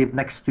going to live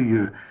next to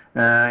you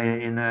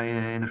in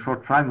a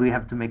short time. We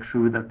have to make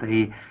sure that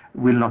they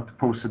will not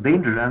pose a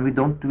danger, and we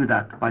don't do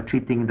that by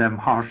treating them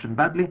harsh and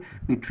badly.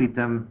 We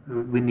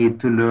need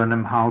to learn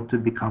them how to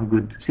become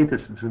good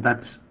citizens, and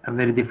that's a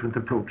very different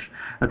approach.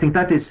 I think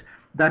that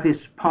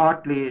is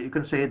partly, you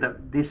can say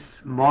that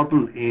this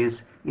model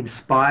is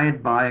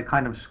inspired by a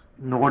kind of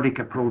Nordic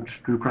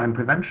approach to crime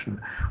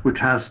prevention, which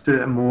has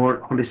a more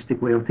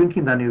holistic way of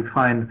thinking than you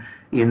find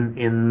in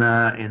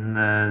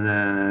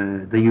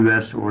the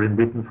US or in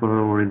Britain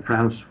or in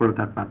France for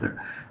that matter.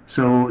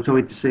 So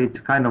it's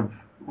kind of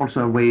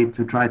also a way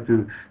to try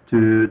to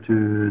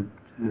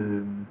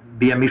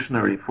be a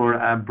missionary for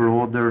a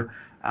broader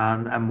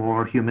and a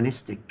more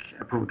humanistic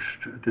approach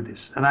to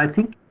this. And I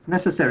think it's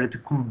necessary to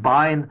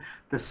combine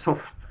the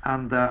soft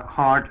and the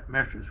hard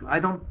measures. I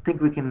don't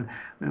think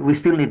we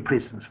still need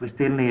prisons. We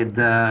still need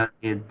to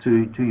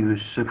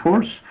use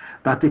force,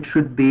 but it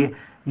should be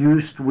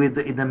used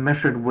in a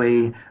measured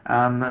way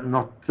and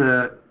not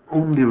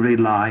only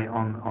rely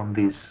on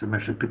these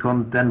measures,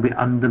 because then we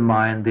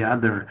undermine the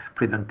other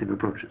preventive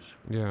approaches.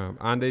 Yeah,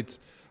 and it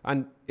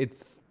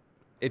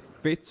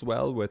fits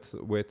well with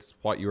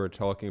what you were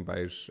talking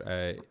about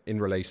in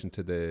relation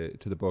to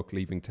the book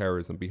Leaving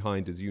Terrorism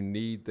Behind. Is you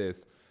need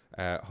this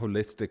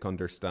holistic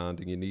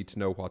understanding. You need to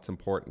know what's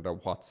important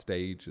at what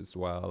stage as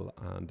well,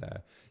 and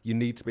you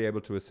need to be able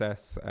to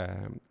assess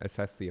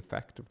the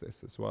effect of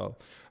this as well.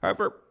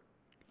 However,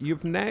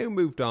 you've now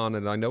moved on,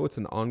 and I know it's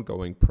an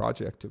ongoing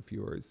project of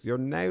yours. You're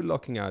now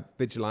looking at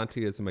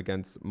vigilantism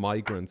against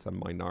migrants and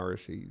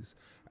minorities.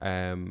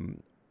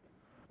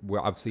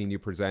 I've seen you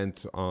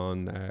present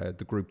on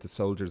the group The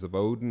Soldiers of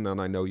Odin,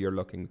 and I know you're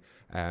looking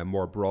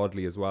more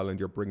broadly as well, and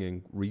you're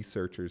bringing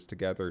researchers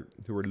together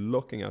who are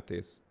looking at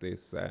this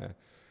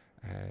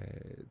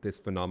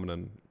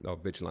phenomenon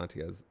of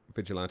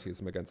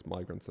vigilantism against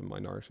migrants and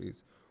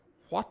minorities.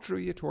 What drew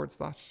you towards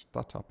that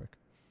topic?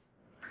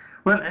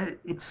 Well,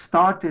 it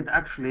started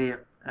actually.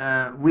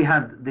 We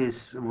had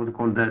this what we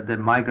call the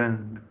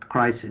migrant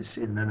crisis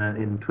in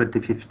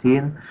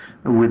 2015,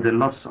 with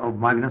lots of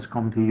migrants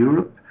coming to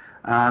Europe.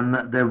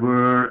 And there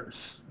were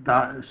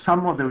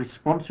some of the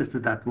responses to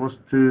that was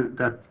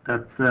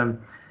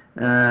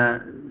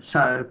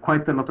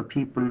quite a lot of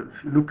people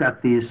look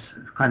at this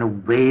kind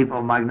of wave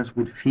of migrants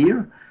with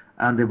fear,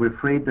 and they were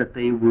afraid that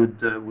they would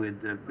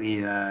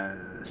be a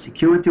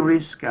security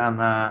risk and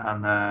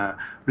a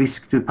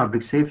risk to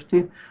public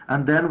safety.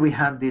 And then we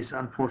had these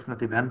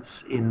unfortunate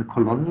events in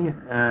Cologne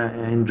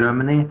in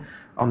Germany,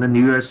 on the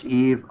New Year's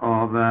Eve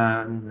of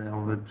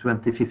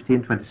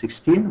 2015,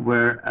 2016,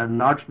 where a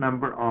large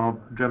number of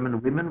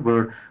German women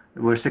were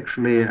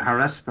sexually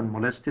harassed and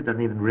molested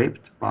and even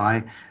raped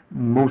by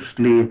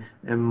mostly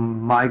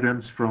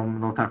migrants from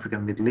North Africa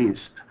and Middle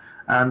East.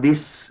 And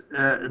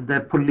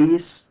the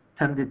police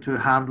tended to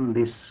handle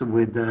this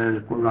with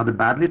rather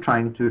badly,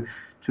 trying to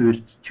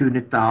tune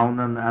it down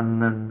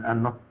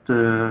and not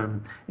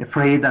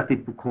afraid that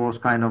it would cause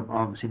kind of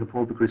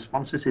xenophobic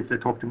responses if they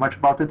talk too much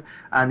about it.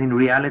 And in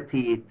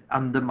reality, it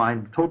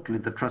undermined totally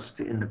the trust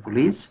in the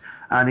police,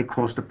 and it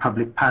caused a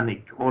public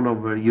panic all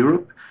over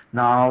Europe.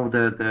 Now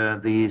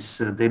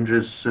these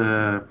dangerous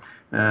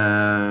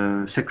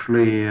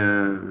sexually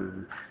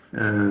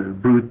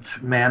brute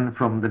men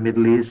from the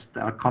Middle East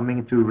are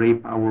coming to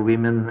rape our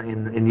women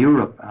in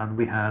Europe, and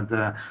we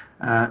had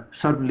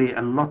suddenly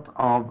a lot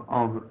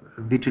of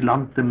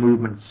vigilante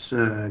movements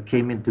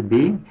came into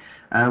being.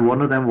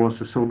 One of them was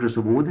the Soldiers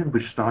of Odin,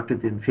 which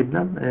started in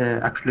Finland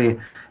actually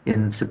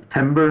in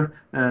September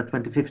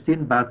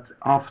 2015, but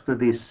after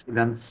these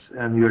events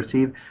New Year's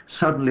Eve,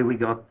 suddenly we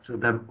got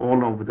them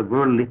all over the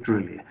world,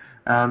 literally.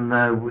 And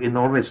in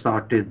Norway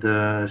started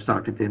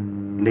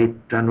in late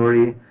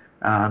January,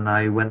 and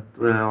I went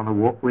on a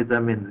walk with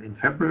them in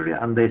February,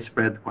 and they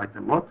spread quite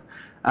a lot.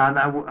 And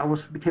I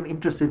became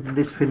interested in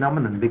this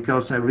phenomenon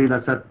because I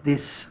realized that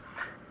this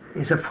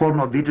is a form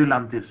of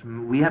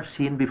vigilantism we have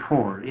seen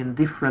before in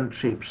different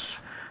shapes.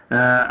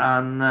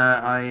 And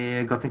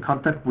I got in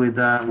contact with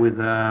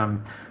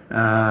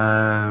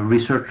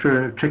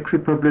researcher, Czech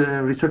Republic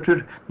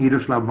researcher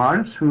Miroslav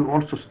Mares, who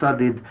also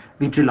studied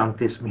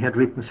vigilantism. He had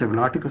written several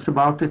articles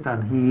about it,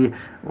 and he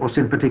was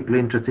in particular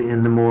interested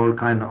in the more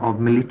kind of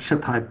militia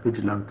type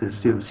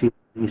vigilantes you see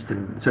in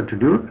Eastern Central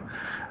Europe.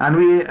 And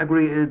we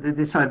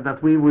decided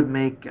that we would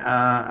make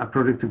a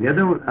project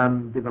together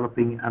and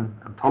developing an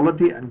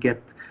anthology and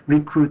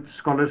recruit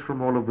scholars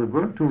from all over the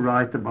world to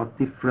write about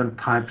different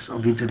types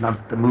of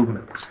vigilante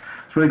movements.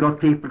 So we got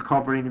people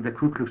covering the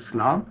Ku Klux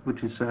Klan,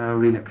 which is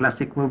really a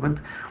classic movement.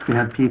 We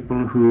had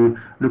people who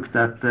looked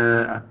at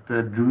the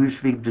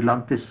Jewish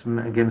vigilantism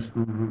against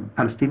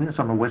Palestinians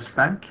on the West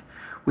Bank.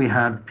 We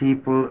had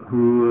people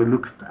who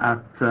looked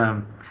at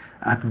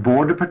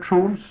border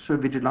patrols,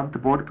 vigilante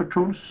border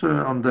patrols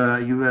on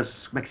the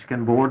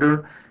U.S.-Mexican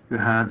border. You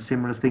had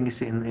similar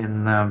things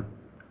in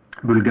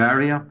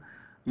Bulgaria.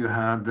 You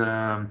had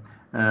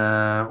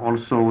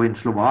also in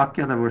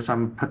Slovakia, there were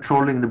some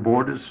patrolling the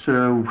borders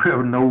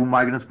where no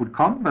migrants would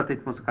come, but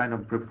it was a kind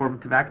of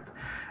performative act.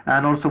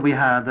 And also we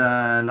had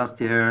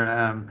last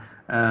year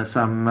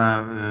some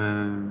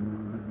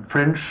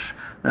French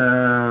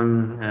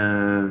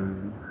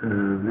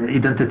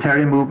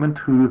identitarian movement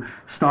who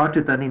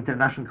started an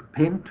international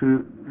campaign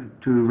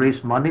to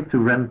raise money to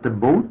rent a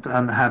boat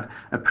and have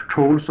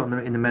patrols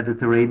in the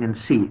Mediterranean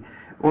Sea.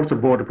 Also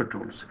border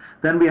patrols.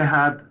 Then we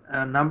had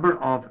a number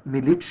of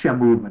militia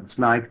movements,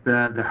 like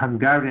the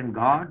Hungarian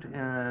Guard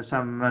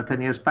some 10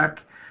 years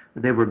back.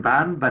 They were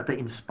banned, but they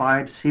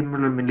inspired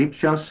similar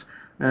militias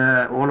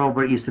all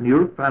over Eastern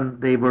Europe, and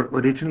they were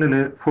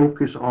originally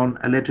focused on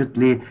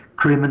allegedly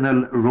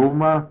criminal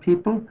Roma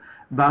people.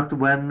 But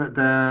when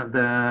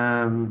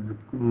the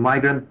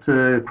migrant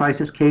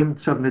crisis came,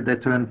 suddenly they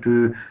turned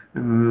to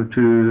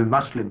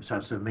Muslims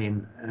as the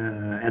main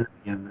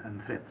enemy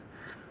and threat.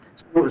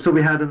 So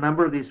we had a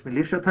number of these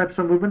militia types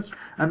of movements,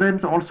 and then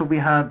also we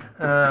had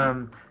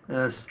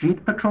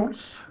street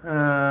patrols,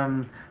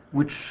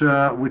 which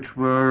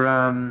were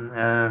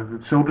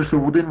Soldiers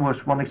of Odin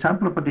was one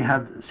example, but they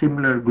had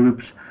similar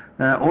groups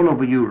all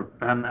over Europe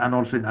and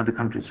also in other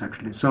countries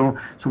actually. So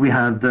we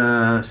had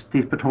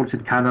street patrols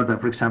in Canada,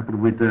 for example,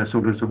 with the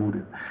Soldiers of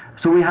Odin.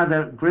 So we had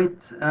a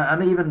great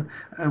and even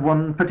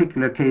one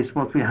particular case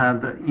was we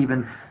had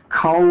even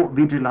cow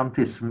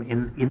vigilantism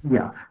in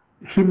India.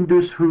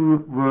 Hindus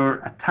who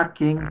were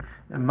attacking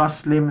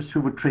Muslims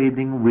who were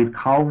trading with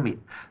cow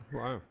meat.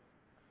 Wow.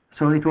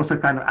 So it was a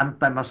kind of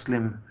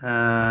anti-Muslim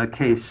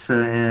case.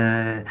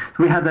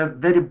 We had a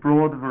very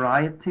broad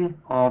variety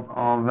of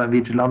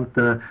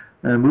vigilante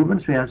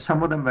movements. We had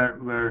some of them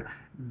were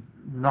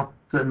not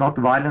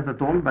violent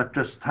at all, but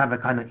just have a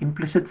kind of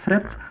implicit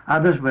threat.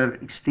 Others were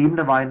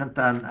extremely violent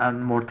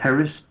and more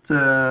terrorist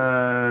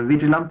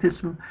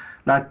vigilantism.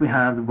 Like we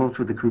had both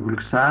with the Ku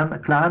Klux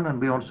Klan, and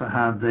we also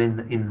had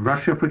in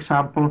Russia, for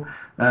example,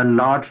 a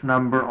large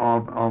number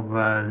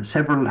of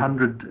several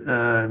hundred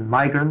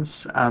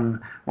migrants, and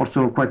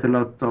also quite a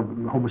lot of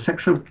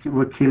homosexuals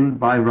were killed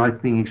by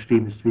right-wing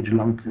extremist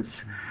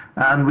vigilantes.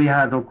 And we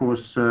had, of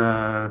course,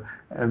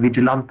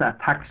 vigilante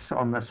attacks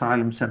on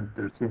asylum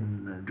centers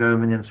in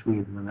Germany and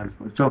Sweden and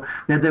elsewhere. So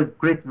we had a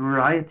great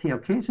variety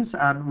of cases,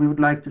 and we would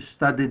like to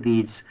study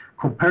these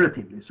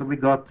comparatively. So we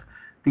got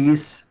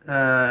these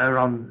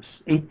around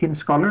 18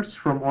 scholars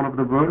from all over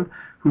the world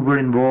who were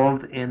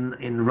involved in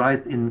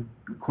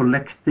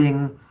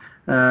collecting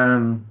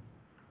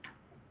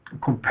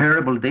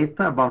comparable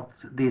data about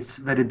this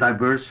very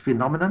diverse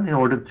phenomenon in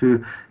order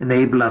to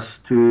enable us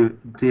to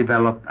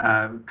develop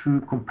a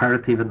true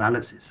comparative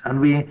analysis. And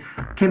we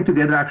came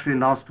together actually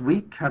last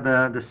week, had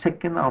the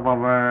second of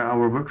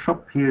our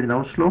workshop here in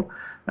Oslo,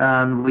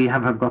 and we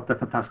have got a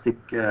fantastic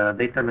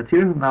data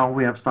material. Now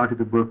we have started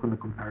to work on the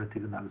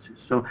comparative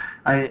analysis. So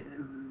I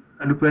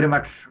look very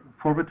much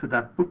forward to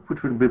that book,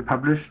 which will be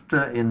published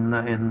in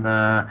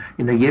a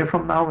year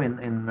from now,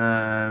 in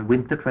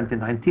winter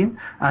 2019.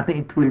 I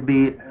think it will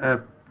be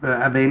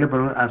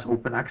available as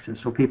open access,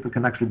 so people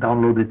can actually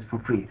download it for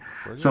free.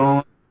 Brilliant.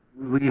 So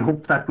we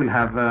hope that will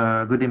have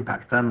a good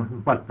impact.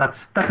 And well,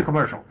 that's a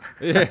commercial.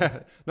 Yeah,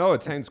 no,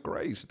 it sounds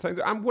great.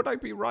 And would I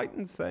be right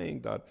in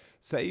saying that,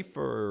 say,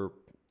 for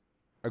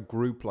a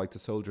group like the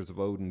Soldiers of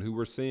Odin, who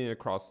we're seeing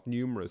across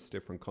numerous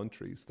different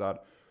countries,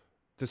 that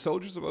the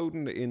Soldiers of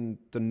Odin in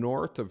the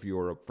north of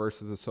Europe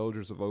versus the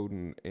Soldiers of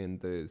Odin in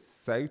the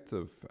south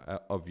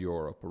of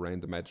Europe,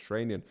 around the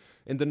Mediterranean.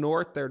 In the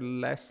north, they're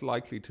less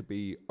likely to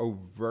be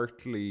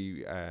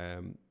overtly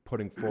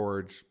putting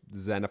forward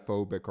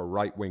xenophobic or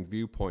right-wing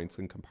viewpoints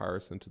in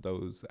comparison to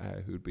those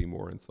who'd be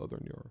more in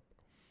southern Europe.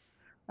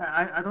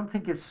 I don't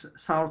think it's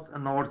south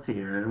and north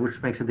here,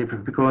 which makes a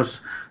difference, because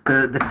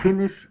the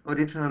Finnish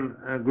original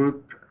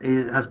group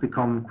has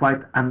become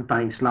quite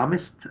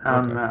anti-Islamist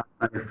and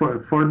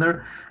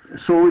foreigner.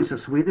 So is a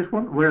Swedish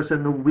one, whereas a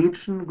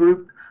Norwegian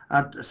group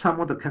and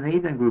some of the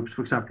Canadian groups,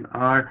 for example,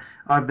 are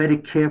very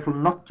careful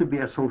not to be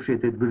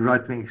associated with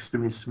right-wing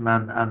extremism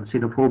and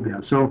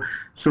xenophobia. So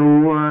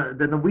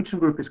the Norwegian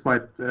group is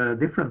quite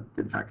different,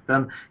 in fact.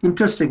 And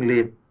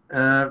interestingly,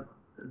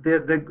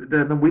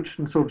 the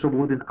Norwegian Soldiers of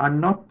Odin are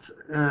not,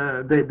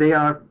 they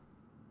are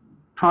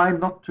try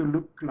not to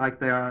look like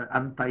they are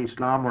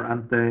anti-Islam or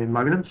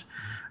anti-migrants,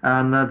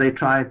 and they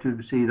try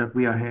to see that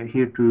we are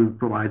here to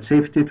provide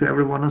safety to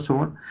everyone and so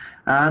on.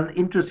 And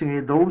interestingly,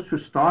 those who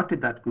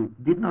started that group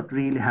did not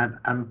really have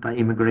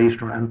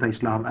anti-immigration or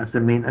anti-Islam as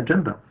their main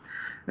agenda.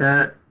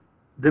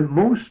 The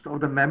most of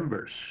the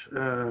members,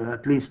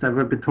 at least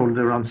I've been told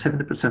around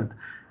 70%,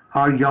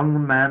 are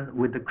young men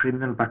with a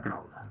criminal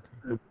background.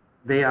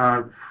 They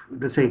are,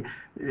 let's say,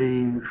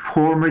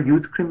 former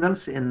youth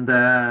criminals in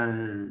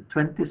the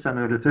 20s and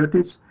early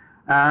 30s.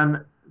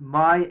 And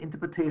my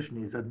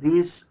interpretation is that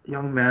these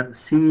young men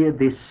see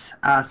this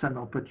as an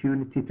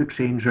opportunity to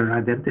change their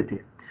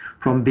identity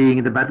from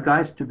being the bad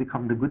guys to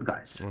become the good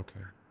guys. Okay.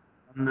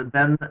 And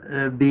then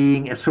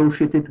being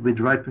associated with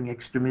right-wing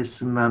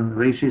extremism and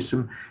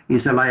racism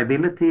is a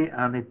liability,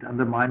 and it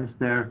undermines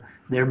their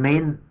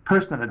main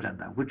personal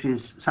agenda, which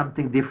is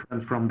something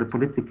different from the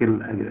political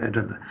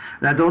agenda.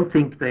 And I don't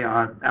think they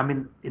are, I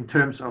mean, in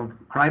terms of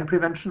crime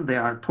prevention, they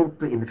are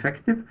totally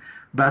ineffective,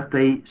 but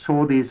they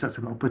saw this as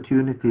an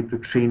opportunity to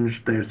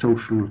change their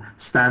social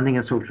standing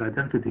and social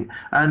identity.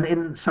 And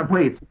in some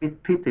way, it's a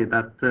bit pity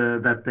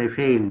that they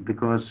failed,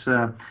 because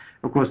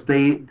of course,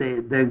 the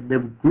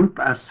group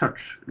as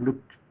such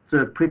looked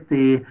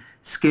pretty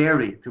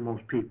scary to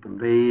most people.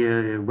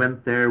 They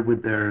went there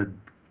with their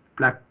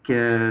black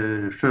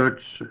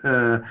shirts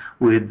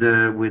with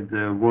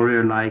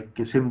warrior-like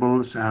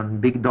symbols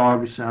and big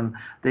dogs, and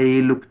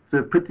they looked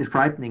pretty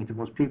frightening to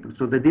most people.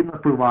 So they did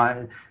not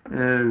provide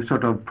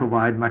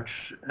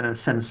much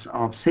sense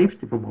of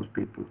safety for most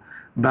people.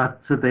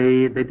 But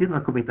they did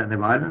not commit any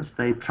violence.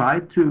 They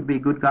tried to be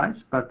good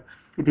guys, but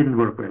it didn't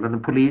work well. And the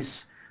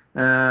police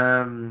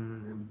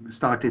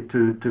started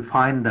to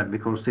find them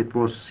because it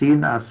was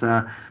seen as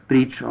a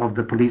breach of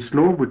the police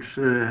law, which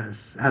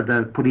had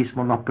a police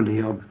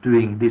monopoly of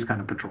doing these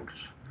kind of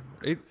patrols.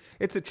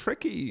 It's a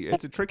tricky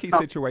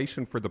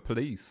situation for the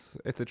police.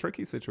 It's a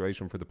tricky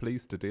situation for the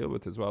police to deal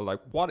with as well.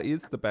 Like, what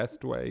is the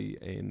best way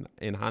in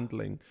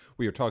handling?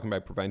 We were talking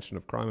about prevention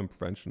of crime and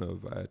prevention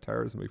of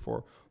terrorism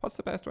before. What's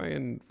the best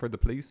way for the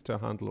police to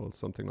handle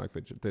something like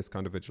this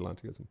kind of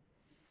vigilantism?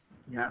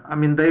 Yeah, I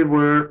mean,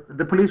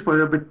 the police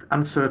were a bit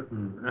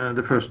uncertain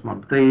the first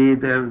month. They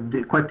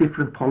quite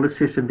different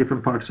policies in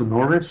different parts of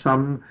Norway.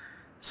 Some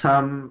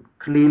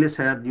clearly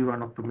said you are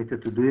not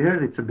permitted to do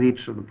here. It's a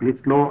breach of the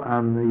police law,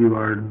 and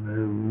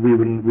we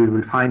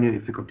will fine you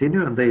if you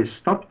continue. And they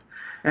stopped.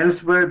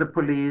 Elsewhere, the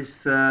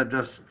police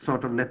just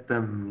sort of let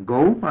them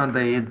go, and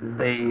they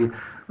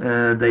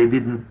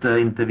didn't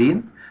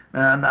intervene.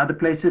 And other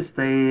places,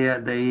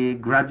 they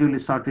gradually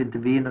start to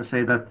intervene and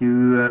say that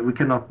we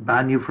cannot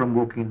ban you from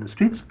walking in the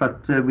streets,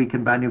 but we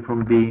can ban you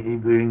from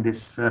wearing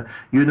this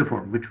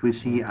uniform, which we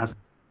see as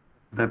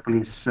the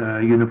police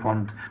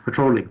uniformed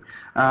patrolling.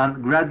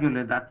 And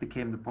gradually that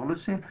became the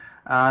policy,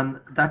 and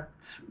that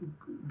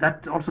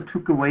also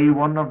took away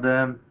one of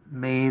the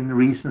main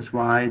reasons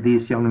why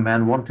these young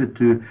men wanted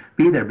to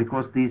be there,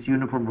 because these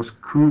uniforms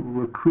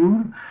were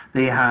cool.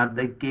 They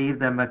gave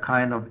them a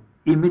kind of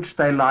image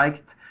they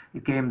liked.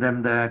 It gave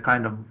them the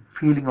kind of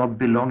feeling of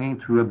belonging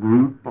to a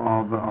group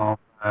with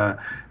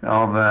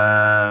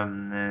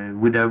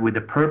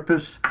a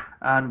purpose,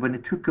 And when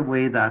it took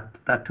away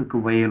that took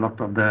away a lot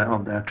of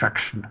the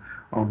attraction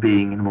of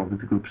being involved with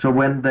the group. So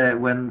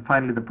when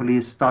finally the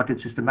police started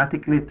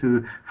systematically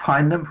to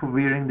find them for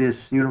wearing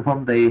this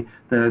uniform, the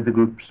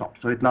group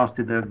stopped. So it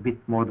lasted a bit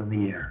more than a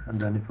year, and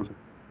then it was.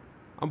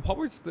 And what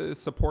was the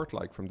support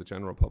like from the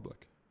general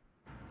public?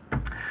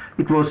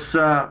 It was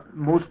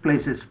most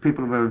places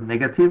people were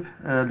negative.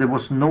 There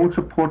was no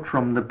support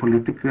from the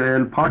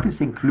political parties,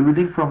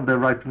 including from the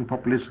right-wing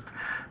populist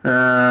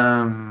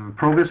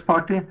Progress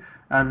Party.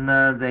 And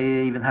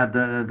they even had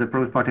the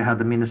Progress Party had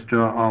the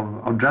Minister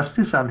of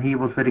Justice, and he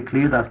was very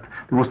clear that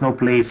there was no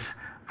place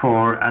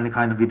for any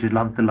kind of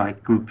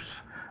vigilante-like groups.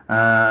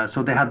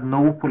 So they had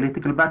no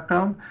political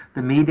background.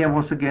 The media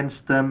was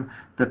against them.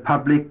 The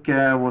public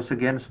was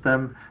against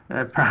them.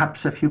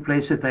 Perhaps a few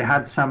places they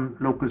had some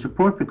local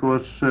support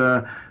because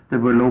there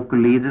were local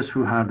leaders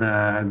who had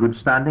a good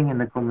standing in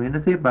the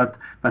community, but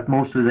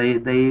mostly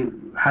they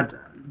had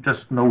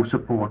just no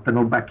support and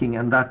no backing,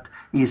 and that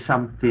is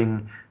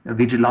something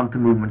vigilante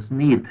movements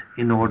need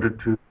in order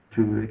to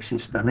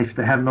exist. And if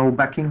they have no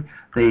backing,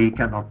 they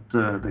cannot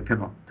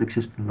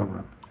exist in the long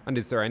run. And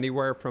is there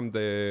anywhere from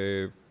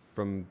the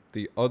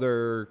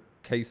other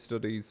case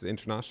studies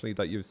internationally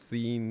that you've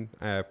seen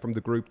from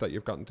the group that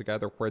you've gotten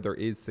together where there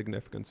is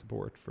significant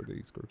support for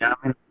these groups? Yeah,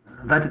 I mean,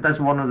 that's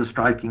one of the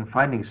striking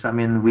findings. I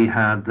mean, we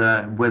had,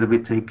 whether we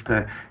take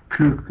the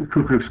Ku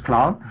Klux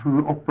Klan,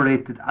 who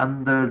operated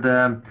under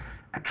the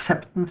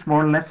acceptance,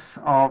 more or less,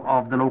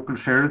 of the local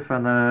sheriff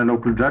and the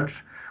local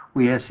judge.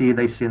 We see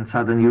this in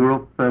Southern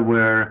Europe,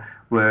 where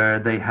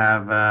they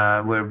have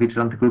where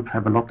vigilante groups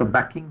have a lot of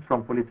backing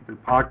from political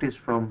parties,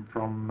 from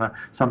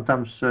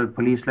sometimes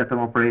police let them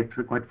operate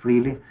quite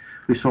freely.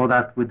 We saw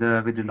that with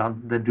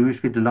the Jewish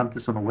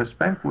vigilantes on the West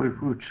Bank,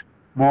 which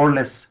more or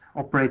less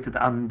operated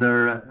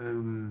under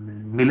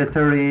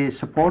military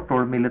support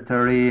or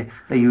military.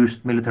 They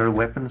used military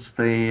weapons.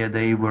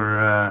 They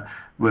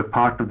were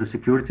part of the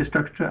security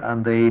structure,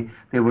 and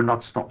they were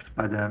not stopped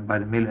by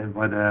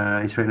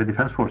the Israeli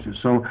Defense Forces.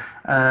 So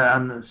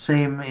and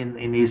same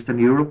in Eastern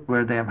Europe,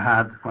 where they have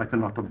had quite a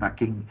lot of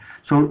backing.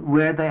 So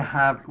where there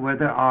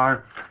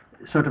are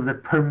sort of the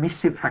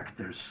permissive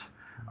factors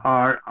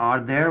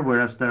are there,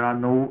 whereas there are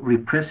no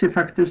repressive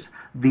factors,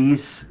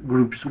 these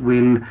groups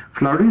will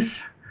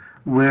flourish.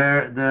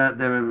 Where the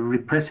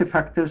repressive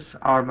factors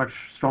are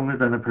much stronger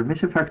than the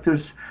permissive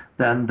factors,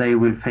 then they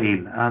will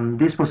fail. And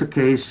this was a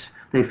case.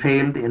 They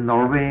failed in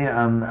Norway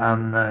and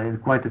in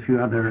quite a few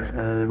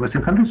other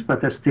Western countries,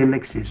 but they still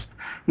exist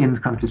in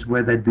countries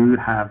where they do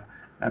have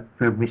a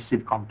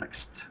permissive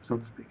context, so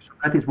to speak. So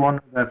that is one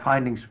of the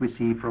findings we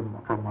see from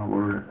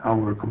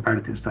our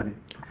comparative study.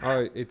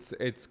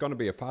 It's going to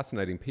be a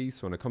fascinating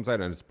piece when it comes out,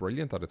 and it's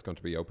brilliant that it's going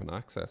to be open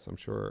access. I'm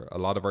sure a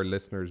lot of our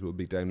listeners will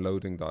be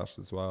downloading that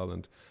as well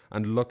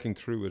and looking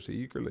through it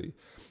eagerly.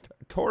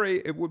 Tore,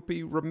 it would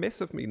be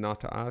remiss of me not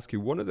to ask you,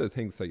 one of the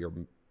things that you're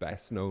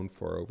best known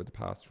for over the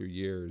past few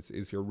years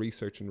is your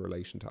research in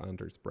relation to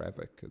Anders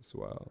Breivik as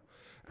well.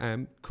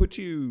 Could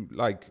you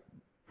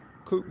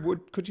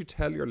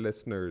tell your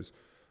listeners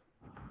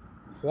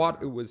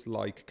what it was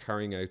like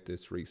carrying out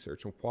this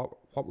research, and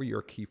what were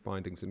your key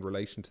findings in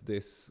relation to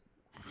this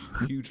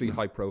hugely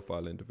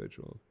high-profile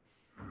individual?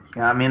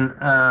 Yeah, I mean,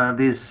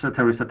 these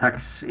terrorist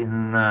attacks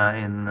on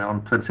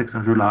 26th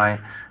of July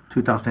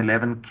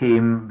 2011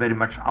 came very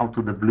much out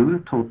of the blue.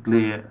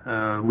 Totally,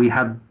 we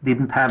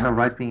didn't have a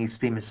right-wing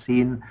extremist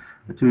scene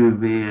to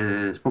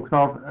be spoken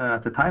of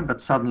at the time,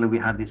 but suddenly we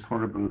had this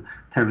horrible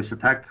terrorist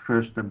attack.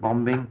 First, the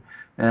bombing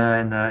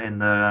in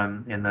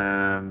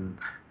the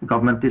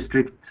government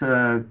district,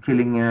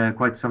 killing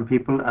quite some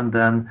people, and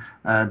then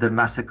the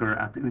massacre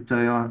at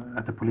Utøya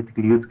at the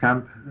political youth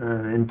camp.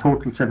 In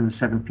total,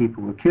 77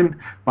 people were killed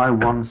by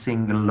one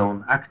single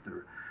lone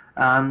actor.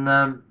 And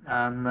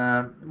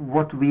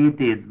what we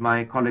did,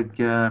 my colleague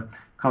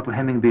Cato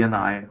Hemmingby and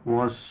I,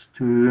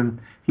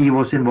 he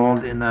was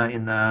involved in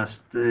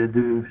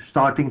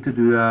starting to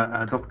do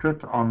a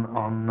doctorate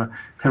on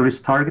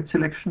terrorist target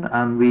selection,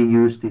 and we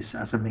used this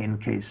as a main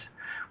case.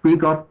 We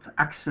got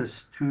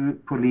access to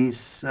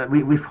police.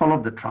 We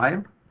followed the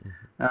trial,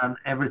 and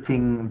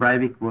everything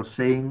Breivik was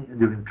saying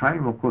during the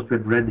trial. Of course, we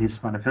had read his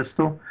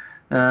manifesto,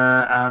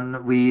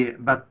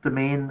 but the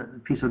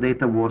main piece of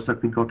data was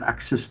that we got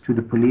access to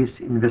the police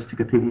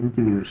investigative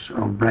interviews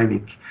of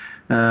Breivik.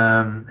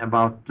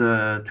 About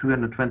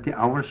 220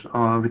 hours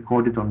are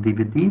recorded on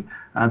DVD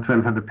and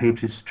 1,200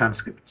 pages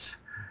transcripts.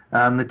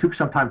 And it took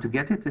some time to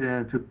get it.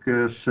 It took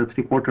us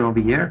 3/4 of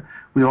a year.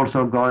 We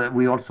also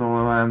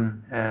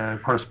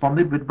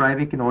corresponded with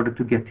Breivik in order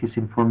to get his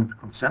informed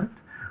consent,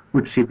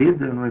 which he did,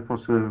 and it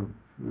was an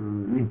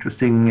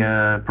interesting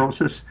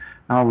process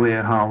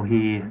how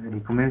he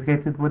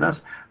communicated with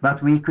us.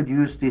 But we could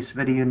use this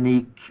very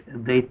unique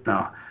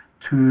data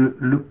to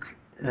look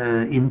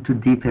into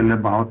detail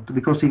about,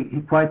 because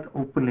he quite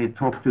openly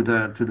talked to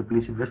the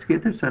police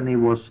investigators, and he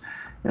was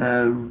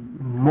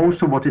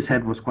most of what he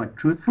said was quite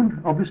truthful.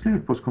 Obviously,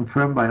 it was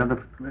confirmed by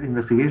other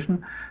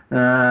investigation.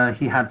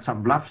 He had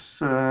some bluffs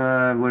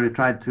where he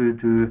tried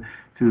to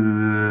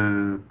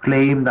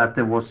claim that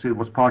it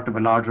was part of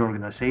a larger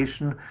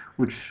organization,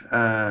 which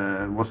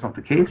was not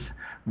the case.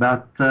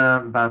 But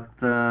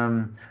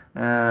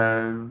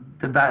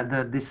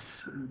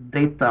this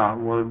data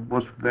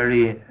was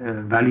very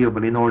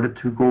valuable in order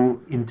to go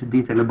into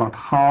detail about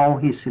how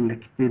he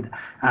selected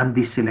and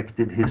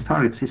deselected his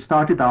targets. He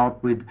started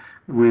out with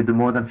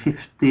more than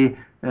 50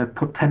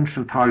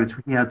 potential targets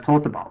he had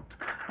thought about,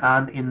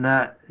 and in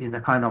a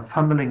kind of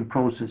funneling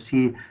process,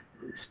 he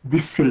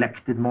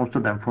deselected most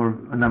of them for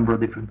a number of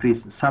different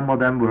reasons. Some of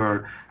them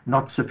were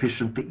not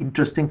sufficiently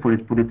interesting for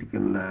his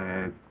political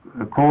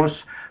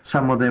cause.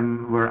 Some of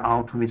them were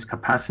out of his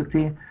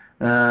capacity.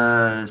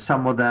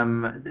 Some of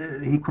them,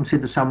 he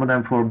considered some of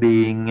them for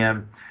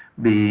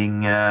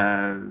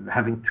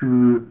having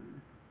too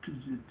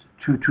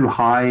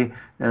high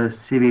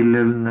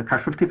civilian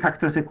casualty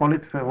factor, as they call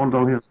it,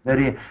 although he was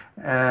very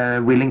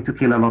willing to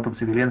kill a lot of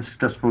civilians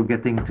just for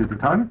getting to the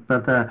target.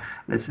 But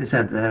as I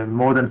said,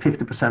 more than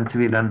 50%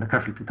 civilian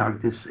casualty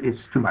target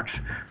is too much,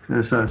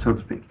 so to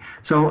speak.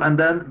 So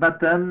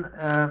but then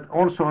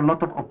also a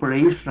lot of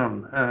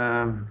operational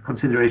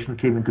consideration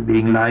came into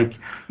being, like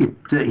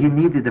he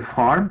needed a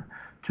farm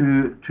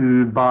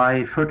to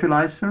buy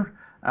fertilizer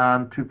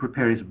and to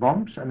prepare his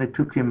bombs, and it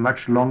took him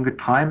much longer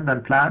time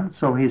than planned.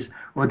 So his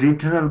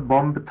original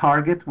bomb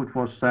target, which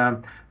was,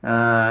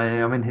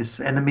 his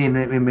enemy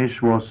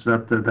image was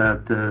that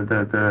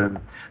the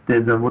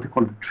what they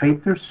call the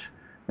traitors.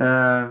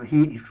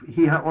 He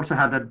also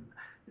had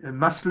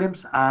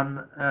Muslims and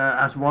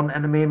as one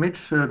enemy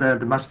image,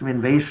 the Muslim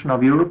invasion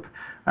of Europe,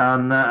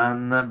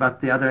 but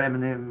the other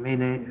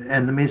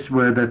enemies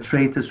were the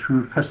traitors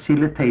who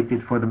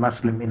facilitated for the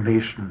Muslim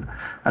invasion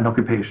and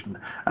occupation.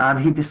 And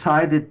he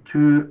decided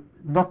to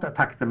not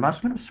attack the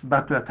Muslims,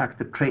 but to attack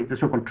the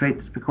so-called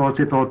traitors, because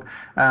he thought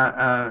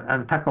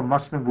an attack on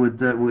Muslims would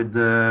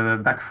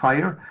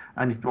backfire,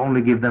 and it would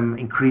only give them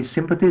increased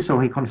sympathy. So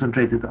he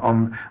concentrated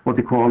on what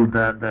he called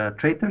the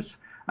traitors.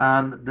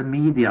 And the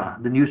media,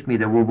 the news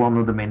media, were one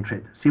of the main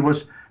traitors. He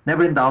was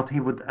never in doubt he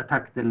would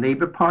attack the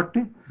Labour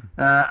Party,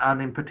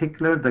 and in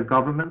particular the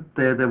government.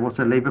 There was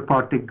a Labour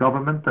Party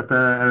government at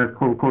a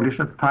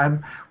coalition at the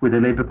time with a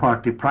Labour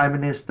Party Prime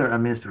Minister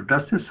and Minister of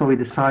Justice. So he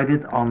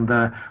decided on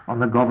the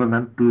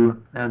governmental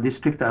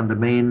district and the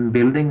main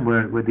building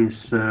where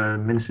these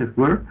ministers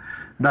were.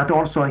 But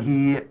also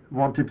he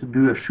wanted to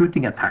do a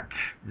shooting attack.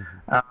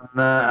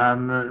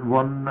 And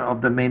one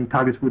of the main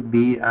targets would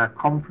be a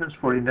conference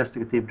for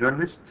investigative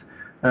journalists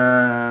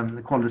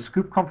called the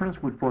Scoop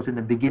Conference, which was in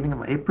the beginning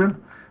of April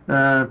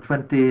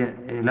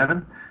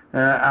 2011.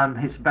 And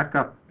his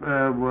backup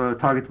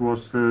target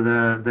was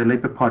the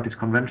Labour Party's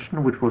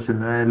convention, which was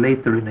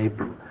later in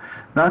April.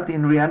 But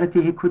in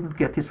reality, he couldn't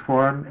get his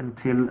forum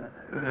until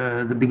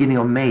the beginning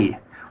of May,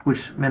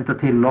 which meant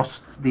that he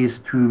lost these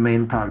two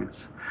main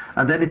targets.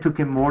 And then it took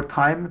him more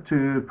time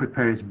to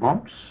prepare his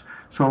bombs.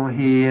 So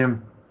he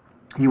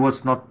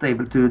was not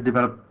able to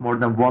develop more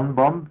than one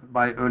bomb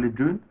by early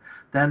June.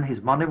 Then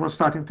his money was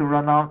starting to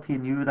run out. He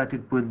knew that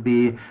it would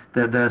be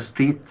the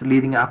street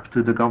leading up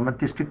to the government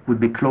district would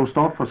be closed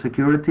off for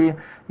security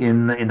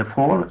in the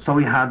fall. So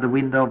he had the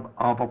window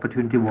of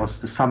opportunity was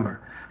the summer,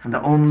 and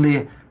the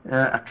only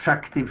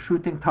attractive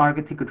shooting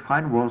target he could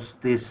find was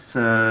this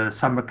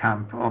summer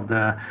camp of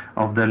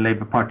the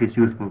Labour Party's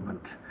youth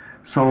movement.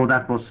 So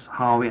that was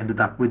how we ended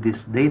up with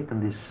this date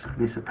and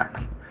this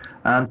attack.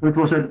 And so it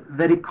was a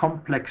very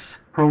complex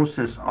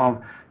process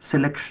of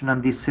selection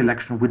and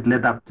deselection which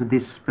led up to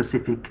this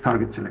specific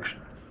target selection.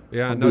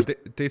 Yeah, no,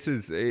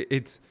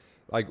 it's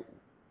like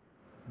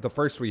the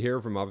first we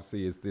hear from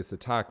obviously is this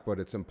attack, but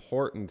it's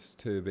important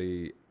to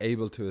be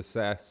able to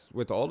assess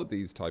with all of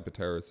these type of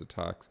terrorist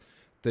attacks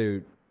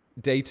the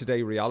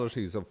day-to-day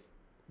realities of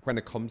when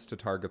it comes to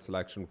target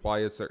selection, why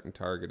a certain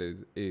target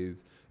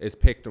is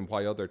picked and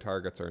why other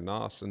targets are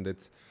not. And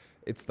it's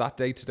that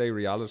day-to-day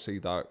reality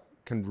that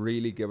can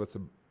really give us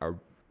a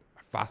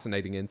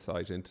fascinating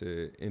insight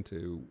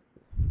into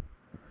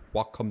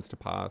what comes to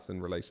pass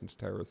in relation to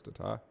terrorist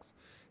attacks.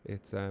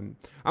 It's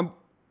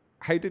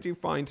how did you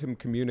find him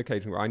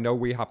communicating? I know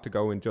we have to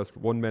go in just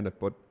 1 minute,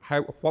 but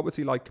what was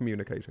he like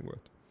communicating with?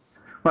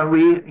 Well,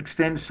 we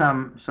exchanged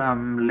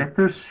some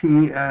letters.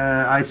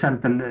 I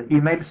sent the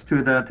emails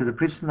to the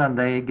prison, and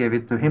they gave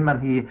it to him,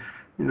 and he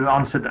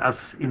answered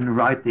us in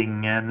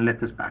writing and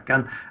letters back.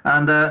 And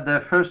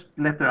the first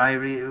letter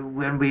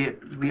when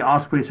we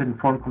asked for his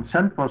informed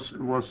consent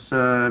was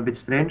a bit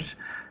strange.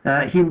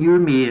 He knew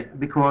me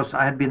because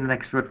I had been an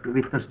expert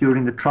witness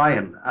during the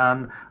trial,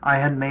 and I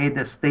had made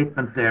a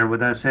statement there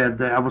where I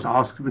said I was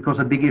asked, because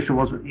a big issue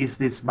was, is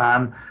this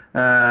man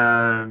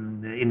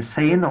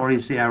insane or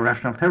is he a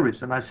rational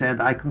terrorist? And I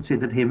said I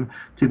considered him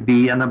to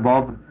be an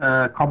above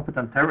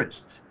competent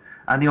terrorist,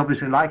 and he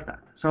obviously liked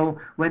that. So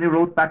when he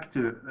wrote back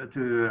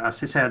to as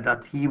he said,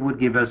 that he would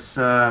give us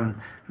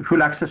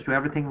full access to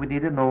everything we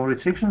needed, no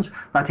restrictions,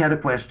 but he had a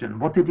question.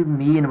 What did he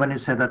mean when he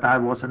said that I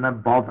was an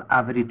above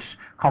average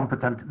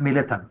competent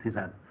militant, he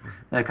said.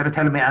 Can you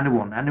tell me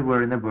anyone,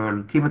 anywhere in the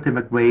world, Timothy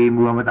McVeigh,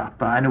 Muhammad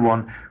Atta,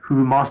 anyone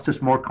who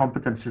masters more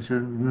competences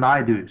than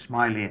I do,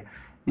 smiley.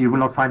 You will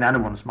not find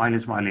anyone, smiley,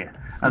 smiley.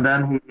 And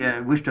then he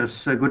wished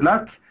us good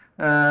luck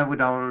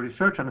with our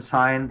research and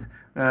signed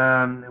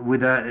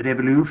with a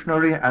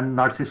revolutionary and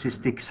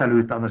narcissistic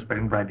salute on the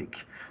Spelling Breivik.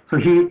 So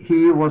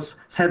he was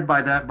said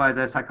by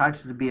the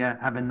psychiatrist to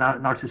have a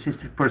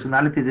narcissistic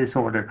personality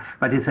disorder,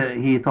 but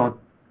he thought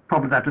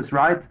probably that was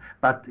right,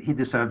 but he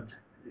deserved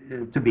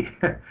to be.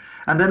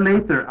 And then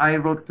later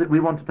we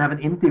wanted to have an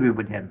interview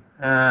with him.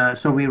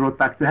 So we wrote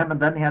back to him, and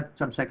then he had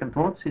some second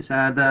thoughts. He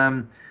said,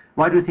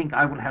 why do you think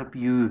I will help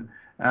you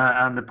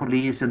and the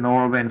police in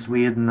Norway and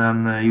Sweden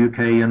and UK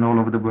and all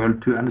over the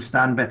world to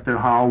understand better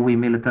how we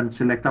militants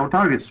select our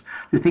targets? Do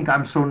you think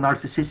I'm so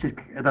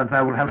narcissistic that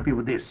I will help you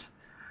with this?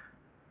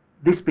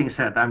 This being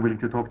said, I'm willing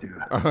to talk to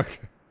you. Okay.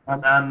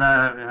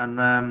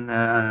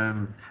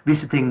 And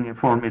visiting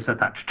form is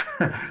attached.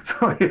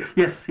 So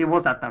yes, he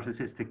was that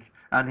narcissistic,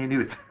 and he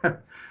knew it.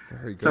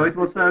 Very good. So it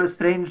was a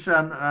strange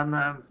and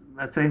a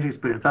strange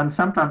experience. And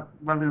sometimes,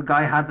 well, the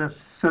guy had a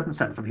certain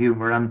sense of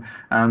humor and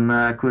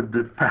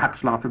could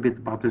perhaps laugh a bit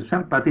about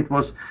himself. But that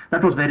was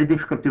very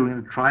difficult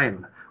during the trial,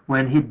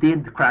 when he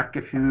did crack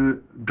a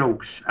few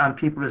jokes and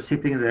people were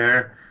sitting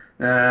there,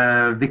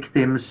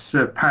 victims,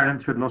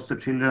 parents who had lost their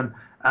children,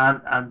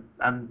 and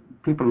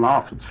people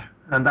laughed.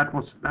 And that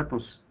was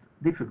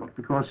difficult,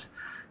 because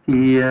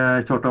he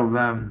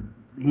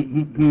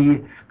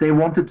they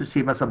wanted to see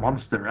him as a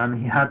monster, and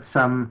he had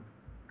some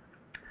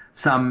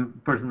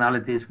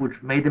personalities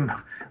which made him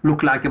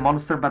look like a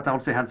monster, but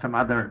also had some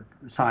other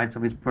sides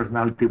of his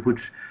personality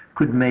which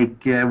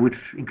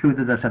which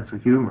included a sense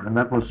of humor, and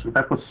that was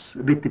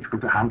a bit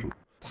difficult to handle.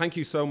 Thank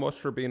you so much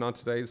for being on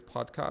today's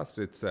podcast.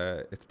 It's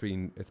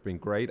been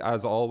great.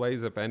 As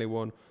always, if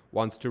anyone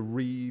wants to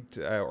read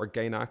or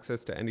gain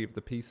access to any of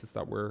the pieces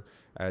that were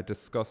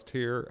discussed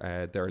here,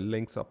 there are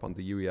links up on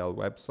the UEL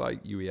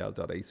website,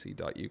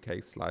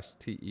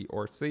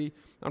 uel.ac.uk/TERC,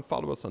 and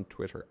follow us on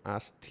Twitter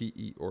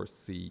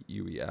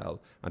 @TERCUEL,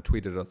 and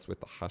tweet at us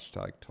with the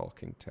hashtag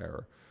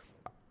 #TalkingTerror.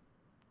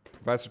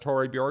 Professor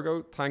Tore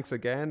Bjørgo, thanks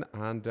again,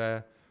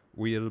 and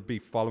we'll be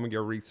following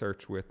your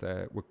research with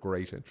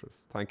great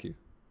interest. Thank you.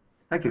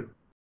 Thank you.